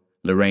Anforth,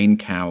 Lorraine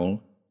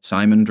Cowell,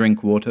 Simon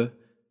Drinkwater,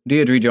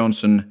 Deirdre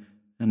Johnson,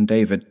 and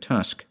David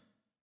Tusk.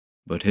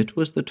 But it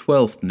was the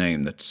 12th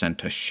name that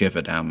sent a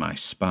shiver down my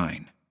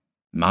spine.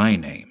 My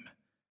name,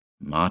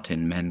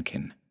 Martin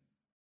Menkin.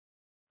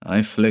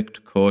 I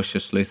flicked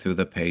cautiously through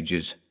the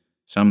pages,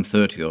 some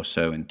 30 or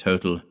so in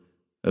total,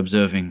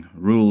 observing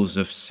rules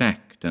of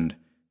sect and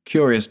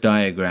curious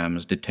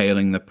diagrams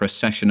detailing the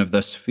procession of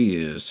the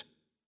spheres.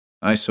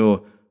 I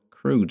saw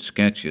crude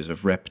sketches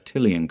of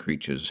reptilian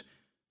creatures,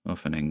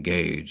 often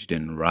engaged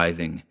in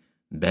writhing,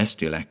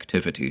 bestial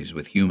activities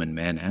with human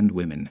men and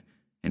women,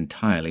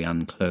 entirely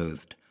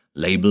unclothed,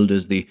 labelled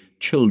as the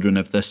children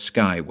of the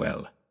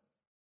Skywell.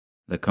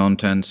 The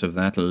contents of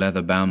that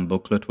leather-bound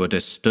booklet were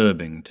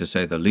disturbing, to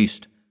say the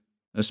least,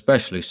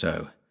 especially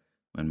so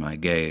when my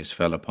gaze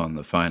fell upon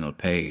the final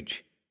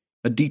page,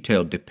 a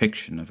detailed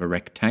depiction of a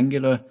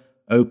rectangular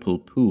opal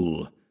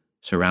pool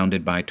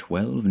surrounded by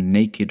 12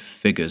 naked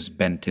figures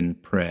bent in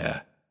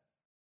prayer.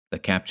 The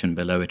caption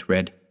below it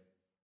read,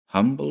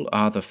 "Humble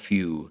are the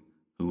few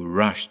who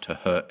rush to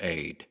her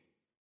aid."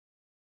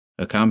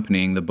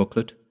 Accompanying the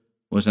booklet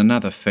was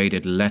another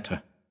faded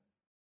letter.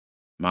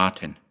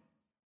 "Martin,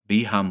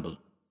 be humble.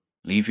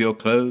 Leave your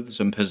clothes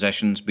and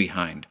possessions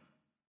behind.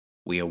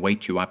 We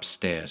await you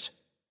upstairs.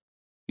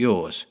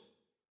 Yours,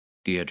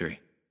 Deirdre."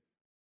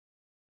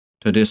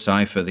 To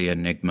decipher the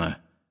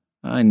enigma,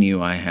 I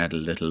knew I had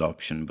little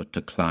option but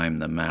to climb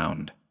the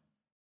mound.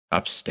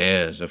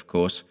 Upstairs, of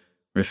course,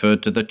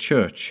 referred to the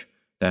church,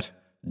 that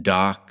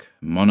dark,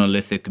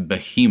 monolithic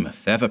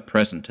behemoth ever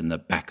present in the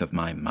back of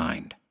my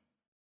mind.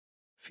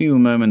 Few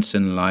moments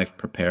in life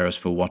prepare us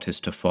for what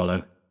is to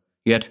follow,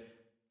 yet,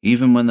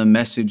 even when the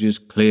message is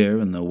clear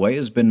and the way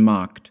has been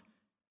marked,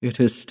 it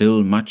is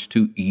still much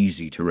too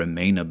easy to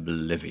remain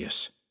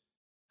oblivious.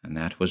 And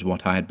that was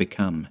what I had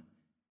become,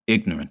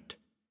 ignorant.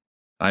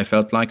 I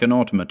felt like an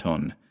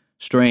automaton,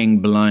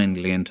 straying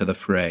blindly into the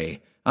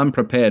fray,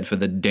 unprepared for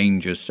the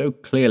dangers so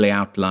clearly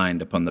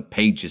outlined upon the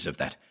pages of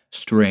that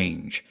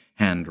strange,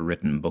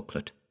 handwritten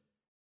booklet.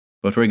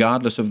 But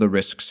regardless of the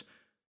risks,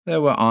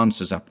 there were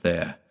answers up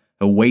there,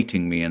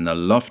 awaiting me in the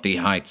lofty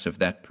heights of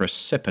that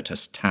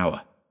precipitous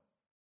tower.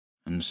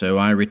 And so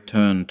I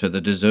returned to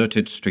the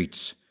deserted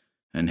streets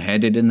and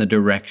headed in the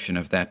direction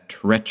of that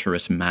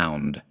treacherous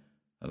mound,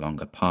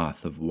 along a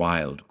path of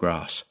wild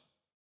grass.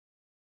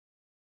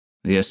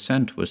 The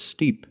ascent was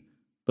steep,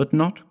 but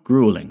not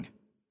grueling.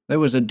 There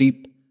was a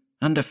deep,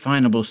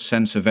 undefinable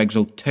sense of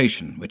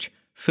exultation which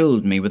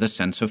filled me with a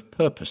sense of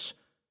purpose,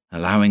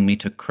 allowing me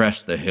to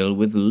crest the hill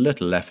with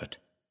little effort.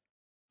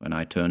 When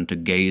I turned to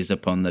gaze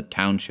upon the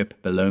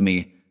township below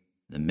me,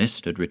 the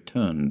mist had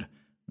returned,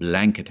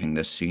 blanketing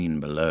the scene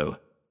below.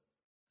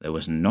 There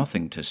was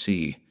nothing to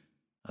see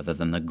other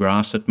than the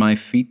grass at my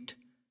feet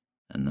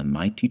and the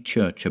mighty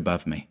church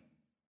above me.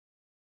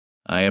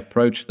 I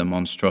approached the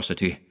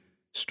monstrosity,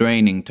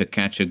 straining to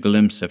catch a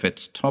glimpse of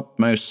its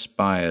topmost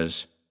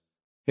spires.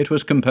 It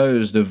was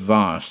composed of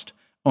vast,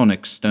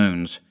 onyx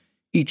stones,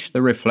 each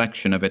the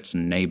reflection of its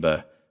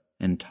neighbour,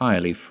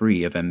 entirely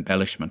free of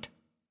embellishment.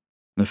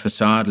 The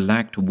facade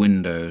lacked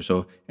windows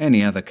or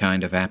any other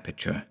kind of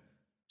aperture,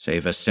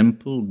 save a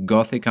simple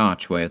Gothic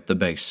archway at the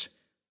base,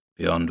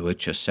 beyond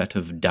which a set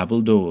of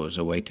double doors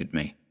awaited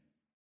me.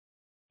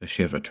 A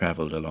shiver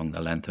travelled along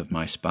the length of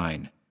my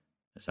spine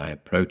as I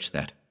approached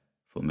that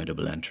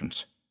formidable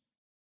entrance.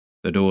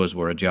 The doors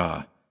were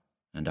ajar,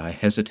 and I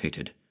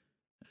hesitated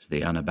as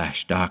the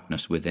unabashed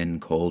darkness within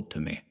called to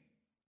me.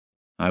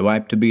 I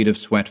wiped a bead of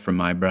sweat from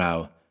my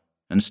brow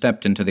and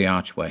stepped into the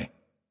archway.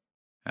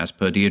 As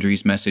per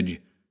Deirdre's message,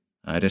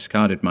 I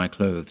discarded my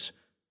clothes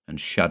and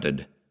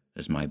shuddered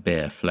as my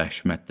bare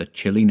flesh met the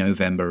chilly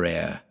November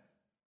air,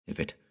 if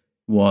it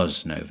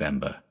was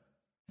November,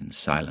 in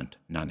silent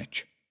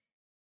Nunwich.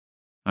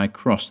 I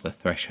crossed the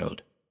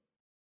threshold.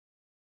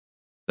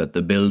 That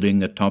the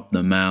building atop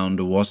the mound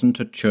wasn't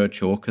a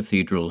church or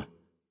cathedral,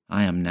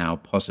 I am now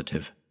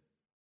positive.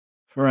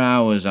 For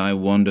hours I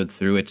wandered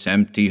through its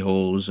empty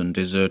halls and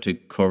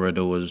deserted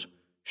corridors,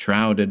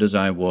 shrouded as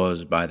I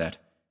was by that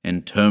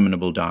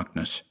interminable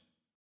darkness.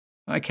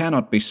 I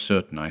cannot be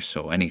certain I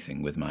saw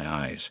anything with my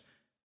eyes,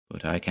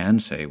 but I can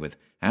say with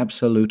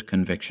absolute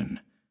conviction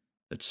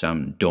that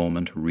some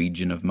dormant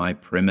region of my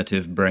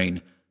primitive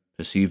brain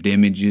perceived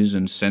images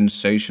and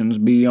sensations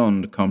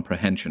beyond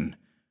comprehension,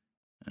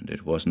 and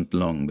it wasn't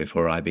long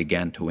before I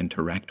began to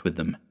interact with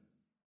them.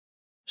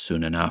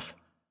 Soon enough,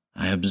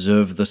 I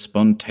observed the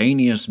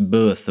spontaneous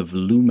birth of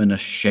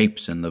luminous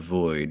shapes in the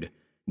void,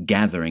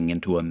 gathering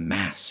into a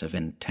mass of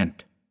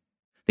intent.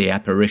 The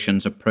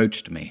apparitions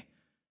approached me,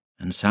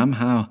 and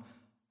somehow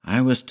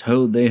I was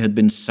told they had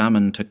been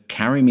summoned to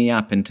carry me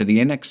up into the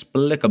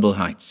inexplicable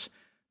heights,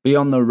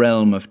 beyond the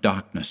realm of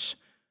darkness,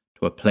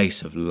 to a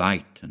place of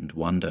light and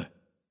wonder.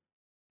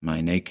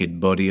 My naked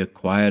body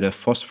acquired a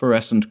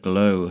phosphorescent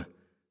glow,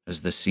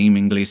 as the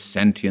seemingly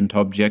sentient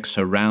object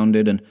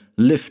surrounded and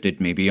lifted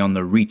me beyond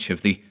the reach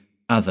of the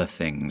other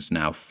things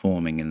now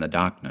forming in the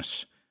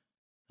darkness.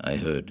 I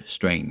heard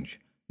strange,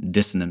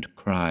 dissonant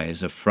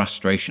cries of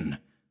frustration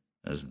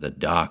as the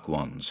Dark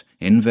Ones,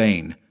 in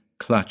vain,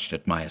 clutched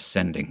at my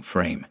ascending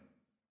frame.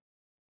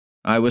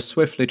 I was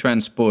swiftly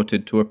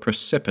transported to a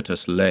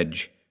precipitous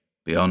ledge,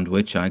 beyond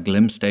which I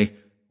glimpsed a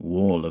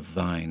wall of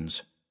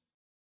vines.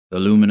 The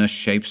luminous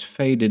shapes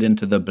faded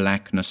into the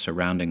blackness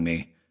surrounding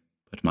me,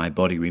 but my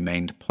body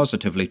remained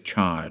positively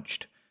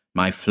charged,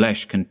 my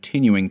flesh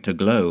continuing to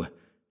glow,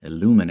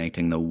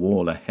 illuminating the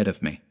wall ahead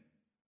of me.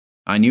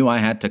 I knew I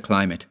had to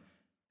climb it,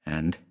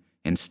 and,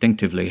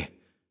 instinctively,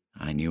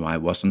 I knew I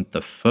wasn't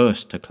the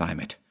first to climb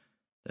it,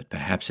 that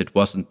perhaps it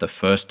wasn't the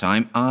first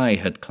time I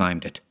had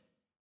climbed it.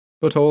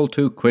 But all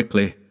too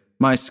quickly,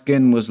 my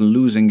skin was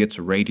losing its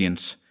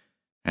radiance,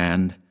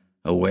 and,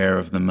 aware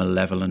of the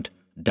malevolent,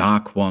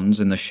 dark ones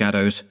in the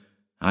shadows,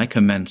 I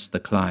commenced the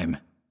climb.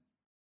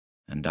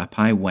 And up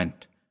I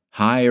went,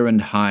 higher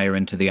and higher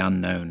into the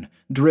unknown,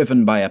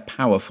 driven by a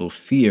powerful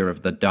fear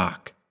of the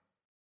dark.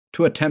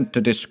 To attempt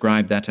to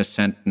describe that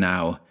ascent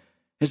now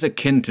is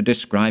akin to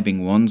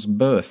describing one's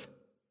birth.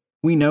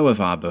 We know of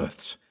our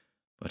births,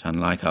 but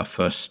unlike our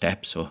first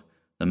steps or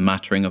the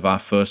muttering of our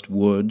first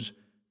words,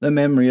 the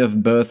memory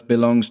of birth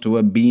belongs to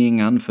a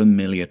being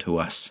unfamiliar to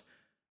us,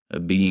 a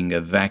being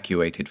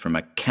evacuated from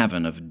a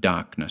cavern of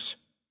darkness.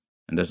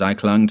 And as I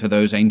clung to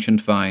those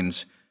ancient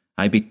vines,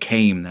 I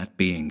became that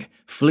being,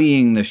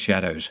 fleeing the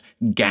shadows,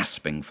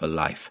 gasping for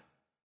life.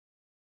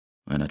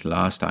 When at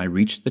last I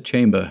reached the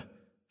chamber,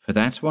 for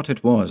that's what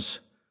it was,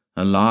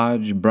 a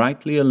large,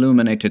 brightly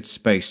illuminated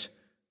space,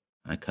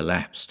 I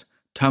collapsed,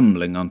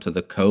 tumbling onto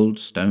the cold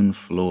stone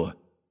floor.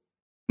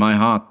 My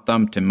heart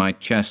thumped in my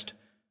chest,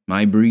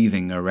 my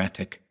breathing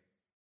erratic.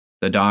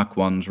 The Dark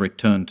Ones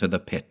returned to the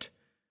pit,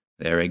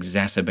 their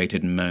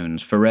exacerbated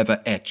moans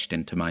forever etched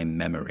into my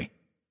memory.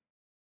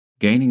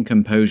 Gaining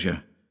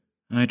composure,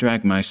 I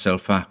dragged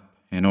myself up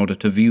in order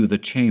to view the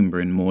chamber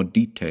in more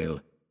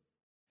detail.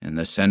 In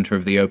the center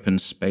of the open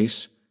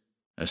space,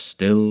 a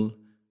still,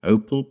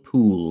 opal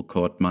pool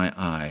caught my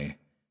eye,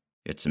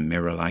 its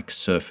mirror-like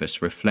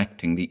surface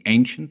reflecting the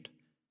ancient,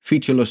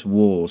 featureless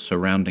walls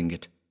surrounding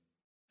it.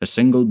 A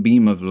single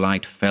beam of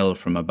light fell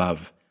from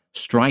above,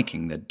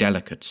 striking the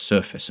delicate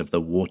surface of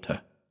the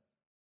water.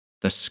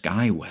 The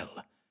sky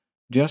well,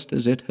 just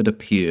as it had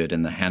appeared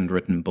in the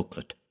handwritten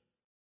booklet.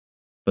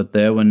 But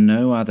there were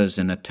no others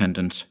in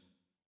attendance.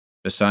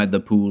 Beside the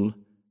pool,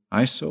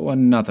 I saw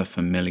another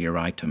familiar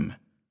item,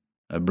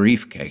 a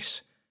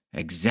briefcase,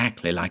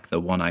 exactly like the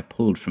one I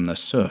pulled from the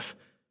surf,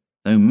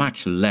 though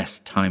much less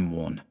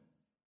time-worn.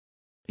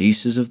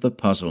 Pieces of the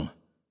puzzle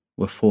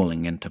were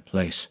falling into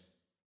place.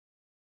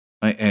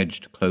 I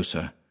edged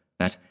closer,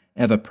 that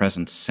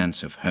ever-present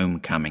sense of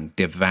homecoming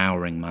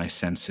devouring my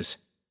senses.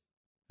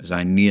 As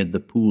I neared the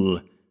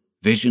pool,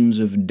 visions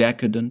of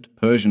decadent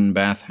Persian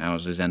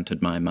bathhouses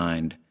entered my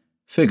mind,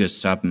 figures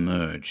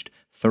submerged,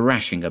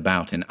 thrashing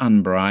about in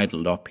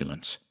unbridled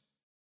opulence.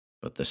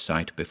 But the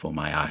sight before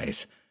my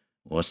eyes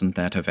wasn't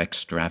that of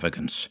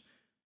extravagance,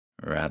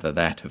 rather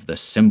that of the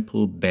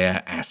simple,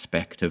 bare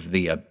aspect of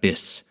the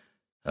abyss,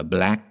 a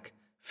black,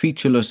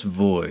 featureless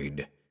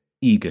void,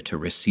 eager to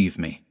receive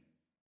me.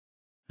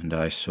 And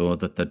I saw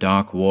that the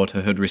dark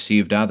water had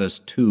received others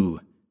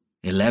too,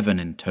 11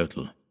 in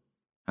total.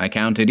 I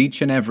counted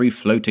each and every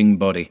floating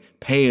body,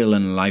 pale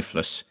and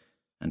lifeless,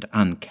 and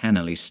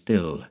uncannily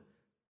still,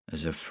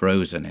 as if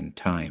frozen in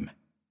time.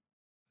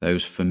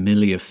 Those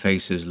familiar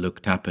faces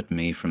looked up at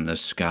me from the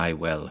sky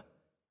well,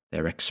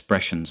 their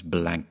expressions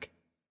blank.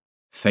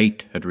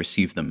 Fate had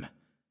received them,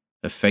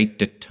 a fate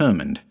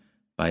determined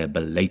by a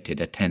belated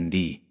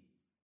attendee.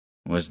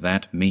 Was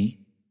that me?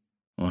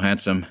 Or had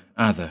some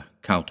other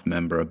cult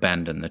member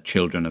abandoned the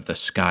children of the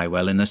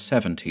Skywell in the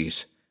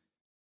 70s?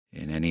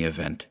 In any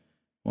event,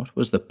 what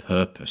was the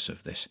purpose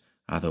of this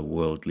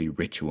otherworldly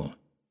ritual?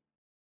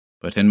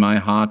 But in my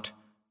heart,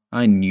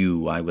 I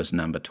knew I was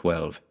number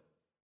 12.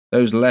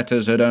 Those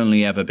letters had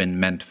only ever been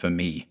meant for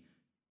me.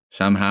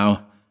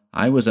 Somehow,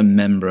 I was a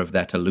member of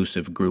that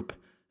elusive group,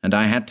 and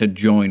I had to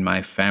join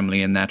my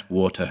family in that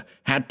water,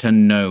 had to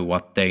know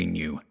what they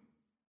knew.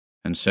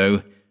 And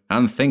so,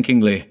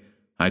 unthinkingly,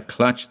 I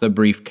clutched the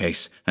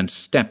briefcase and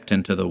stepped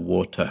into the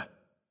water.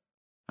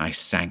 I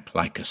sank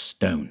like a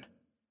stone.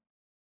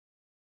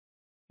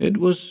 It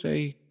was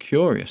a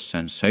curious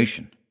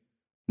sensation,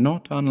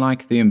 not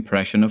unlike the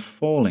impression of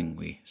falling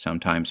we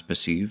sometimes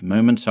perceive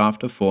moments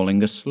after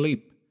falling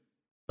asleep.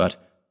 But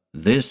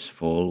this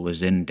fall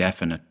was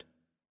indefinite,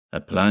 a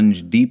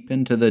plunge deep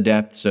into the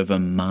depths of a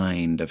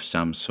mind of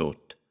some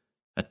sort,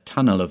 a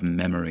tunnel of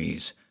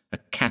memories, a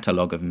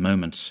catalogue of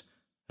moments,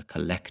 a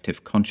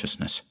collective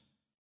consciousness.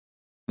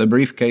 The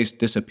briefcase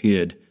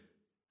disappeared,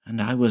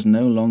 and I was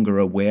no longer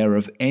aware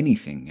of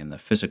anything in the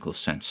physical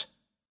sense.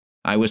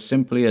 I was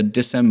simply a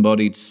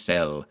disembodied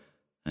cell,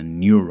 a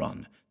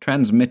neuron,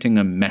 transmitting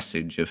a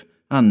message of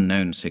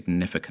unknown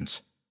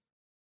significance.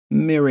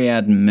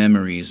 Myriad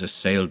memories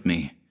assailed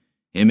me,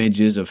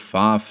 images of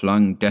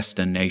far-flung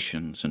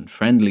destinations and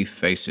friendly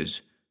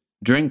faces,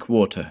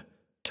 Drinkwater,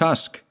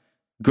 Tusk,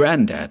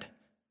 Grandad,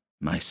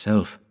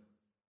 myself.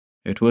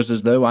 It was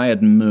as though I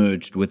had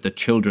merged with the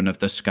children of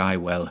the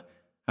Skywell,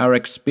 our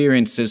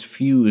experiences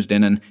fused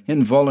in an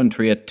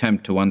involuntary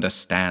attempt to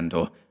understand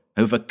or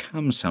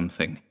overcome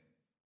something.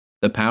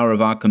 The power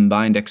of our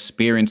combined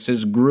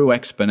experiences grew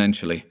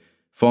exponentially,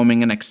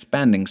 forming an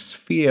expanding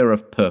sphere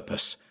of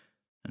purpose,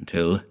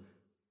 until,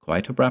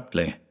 quite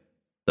abruptly,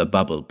 the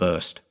bubble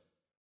burst.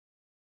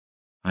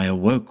 I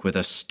awoke with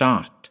a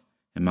start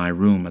in my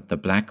room at the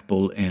Black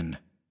Bull Inn.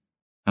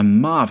 A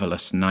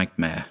marvelous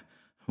nightmare,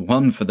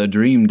 one for the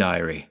dream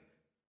diary.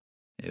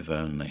 If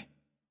only.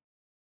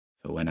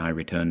 For when I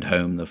returned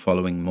home the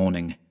following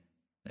morning,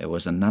 there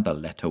was another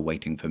letter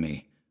waiting for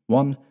me,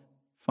 one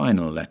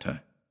final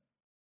letter.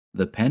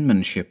 The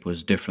penmanship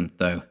was different,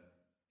 though.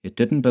 It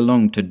didn't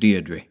belong to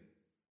Deirdre,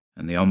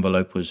 and the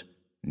envelope was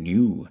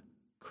new,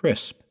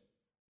 crisp.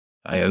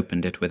 I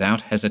opened it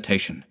without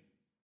hesitation.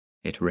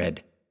 It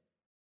read,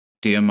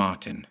 "Dear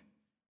Martin,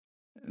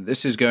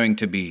 this is going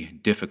to be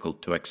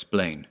difficult to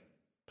explain.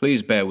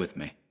 Please bear with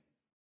me.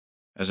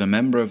 As a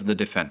member of the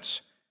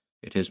defense,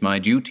 It is my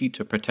duty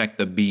to protect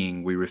the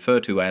being we refer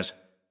to as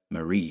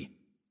Marie.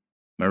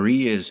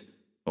 Marie is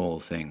all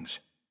things,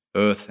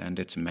 Earth and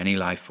its many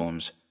life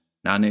forms,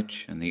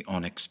 Nanich and the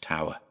Onyx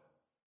Tower.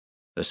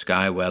 The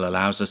sky well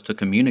allows us to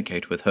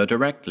communicate with her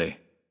directly.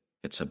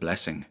 It's a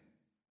blessing,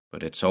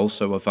 but it's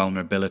also a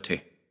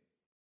vulnerability.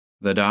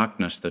 The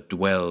darkness that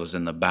dwells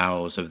in the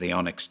bowels of the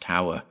Onyx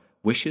Tower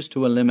wishes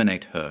to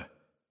eliminate her,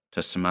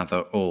 to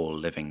smother all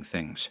living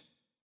things.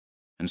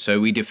 And so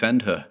we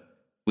defend her.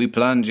 We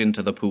plunge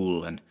into the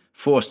pool and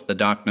force the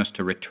darkness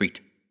to retreat.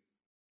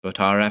 But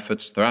our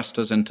efforts thrust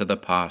us into the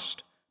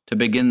past, to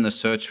begin the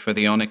search for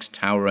the Onyx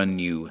Tower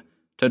anew,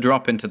 to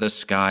drop into the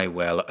sky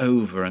well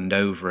over and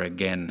over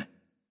again.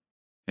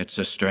 It's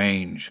a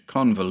strange,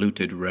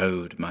 convoluted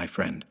road, my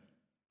friend,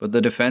 but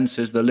the defense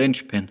is the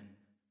linchpin.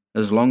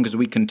 As long as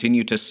we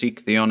continue to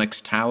seek the Onyx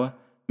Tower,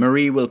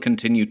 Marie will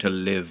continue to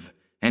live,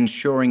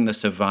 ensuring the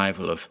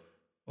survival of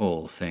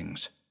all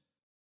things.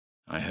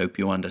 I hope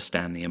you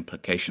understand the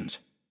implications.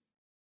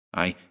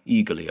 I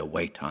eagerly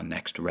await our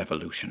next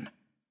revolution.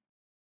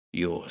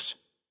 Yours,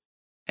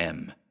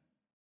 M.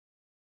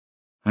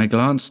 I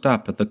glanced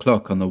up at the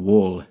clock on the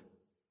wall.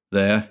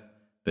 There,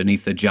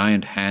 beneath the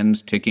giant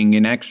hands ticking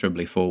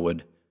inexorably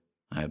forward,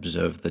 I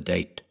observed the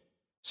date.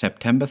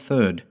 September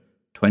 3rd,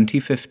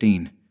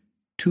 2015,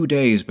 2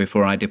 days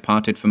before I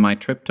departed for my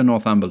trip to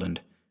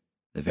Northumberland,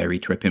 the very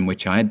trip in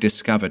which I had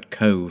discovered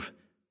Cove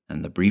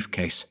and the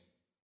briefcase.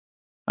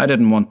 I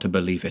didn't want to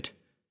believe it,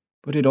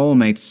 but it all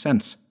made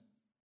sense.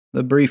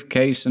 The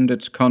briefcase and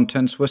its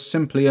contents were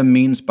simply a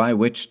means by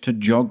which to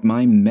jog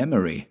my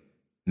memories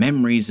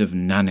of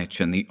Nanich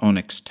and the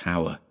Onyx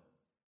Tower.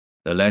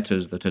 The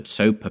letters that had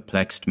so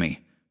perplexed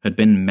me had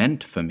been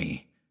meant for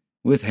me,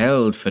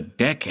 withheld for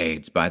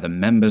decades by the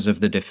members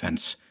of the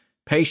defense,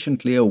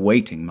 patiently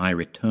awaiting my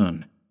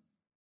return.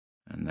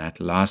 And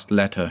that last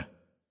letter,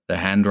 the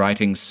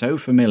handwriting so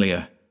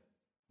familiar,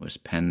 was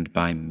penned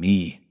by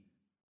me,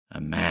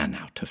 a man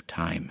out of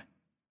time.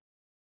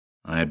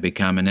 I had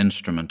become an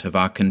instrument of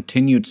our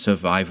continued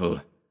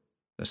survival,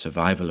 the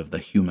survival of the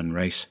human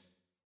race.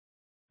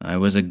 I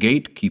was a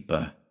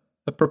gatekeeper,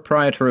 a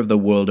proprietor of the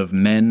world of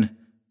men,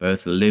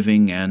 both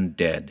living and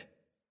dead,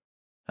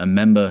 a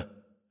member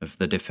of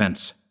the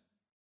defense.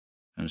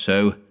 And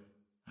so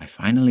I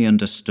finally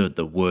understood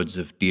the words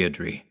of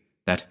Deirdre,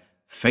 that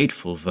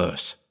fateful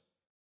verse.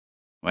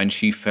 When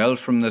she fell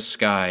from the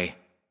sky,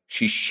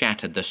 she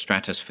shattered the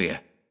stratosphere.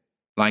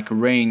 Like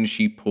rain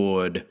she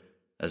poured,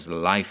 as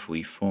life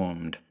we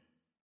formed.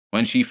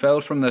 When she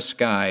fell from the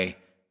sky,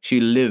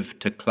 she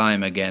lived to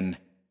climb again.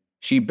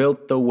 She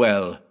built the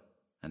well,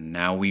 and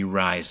now we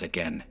rise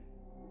again.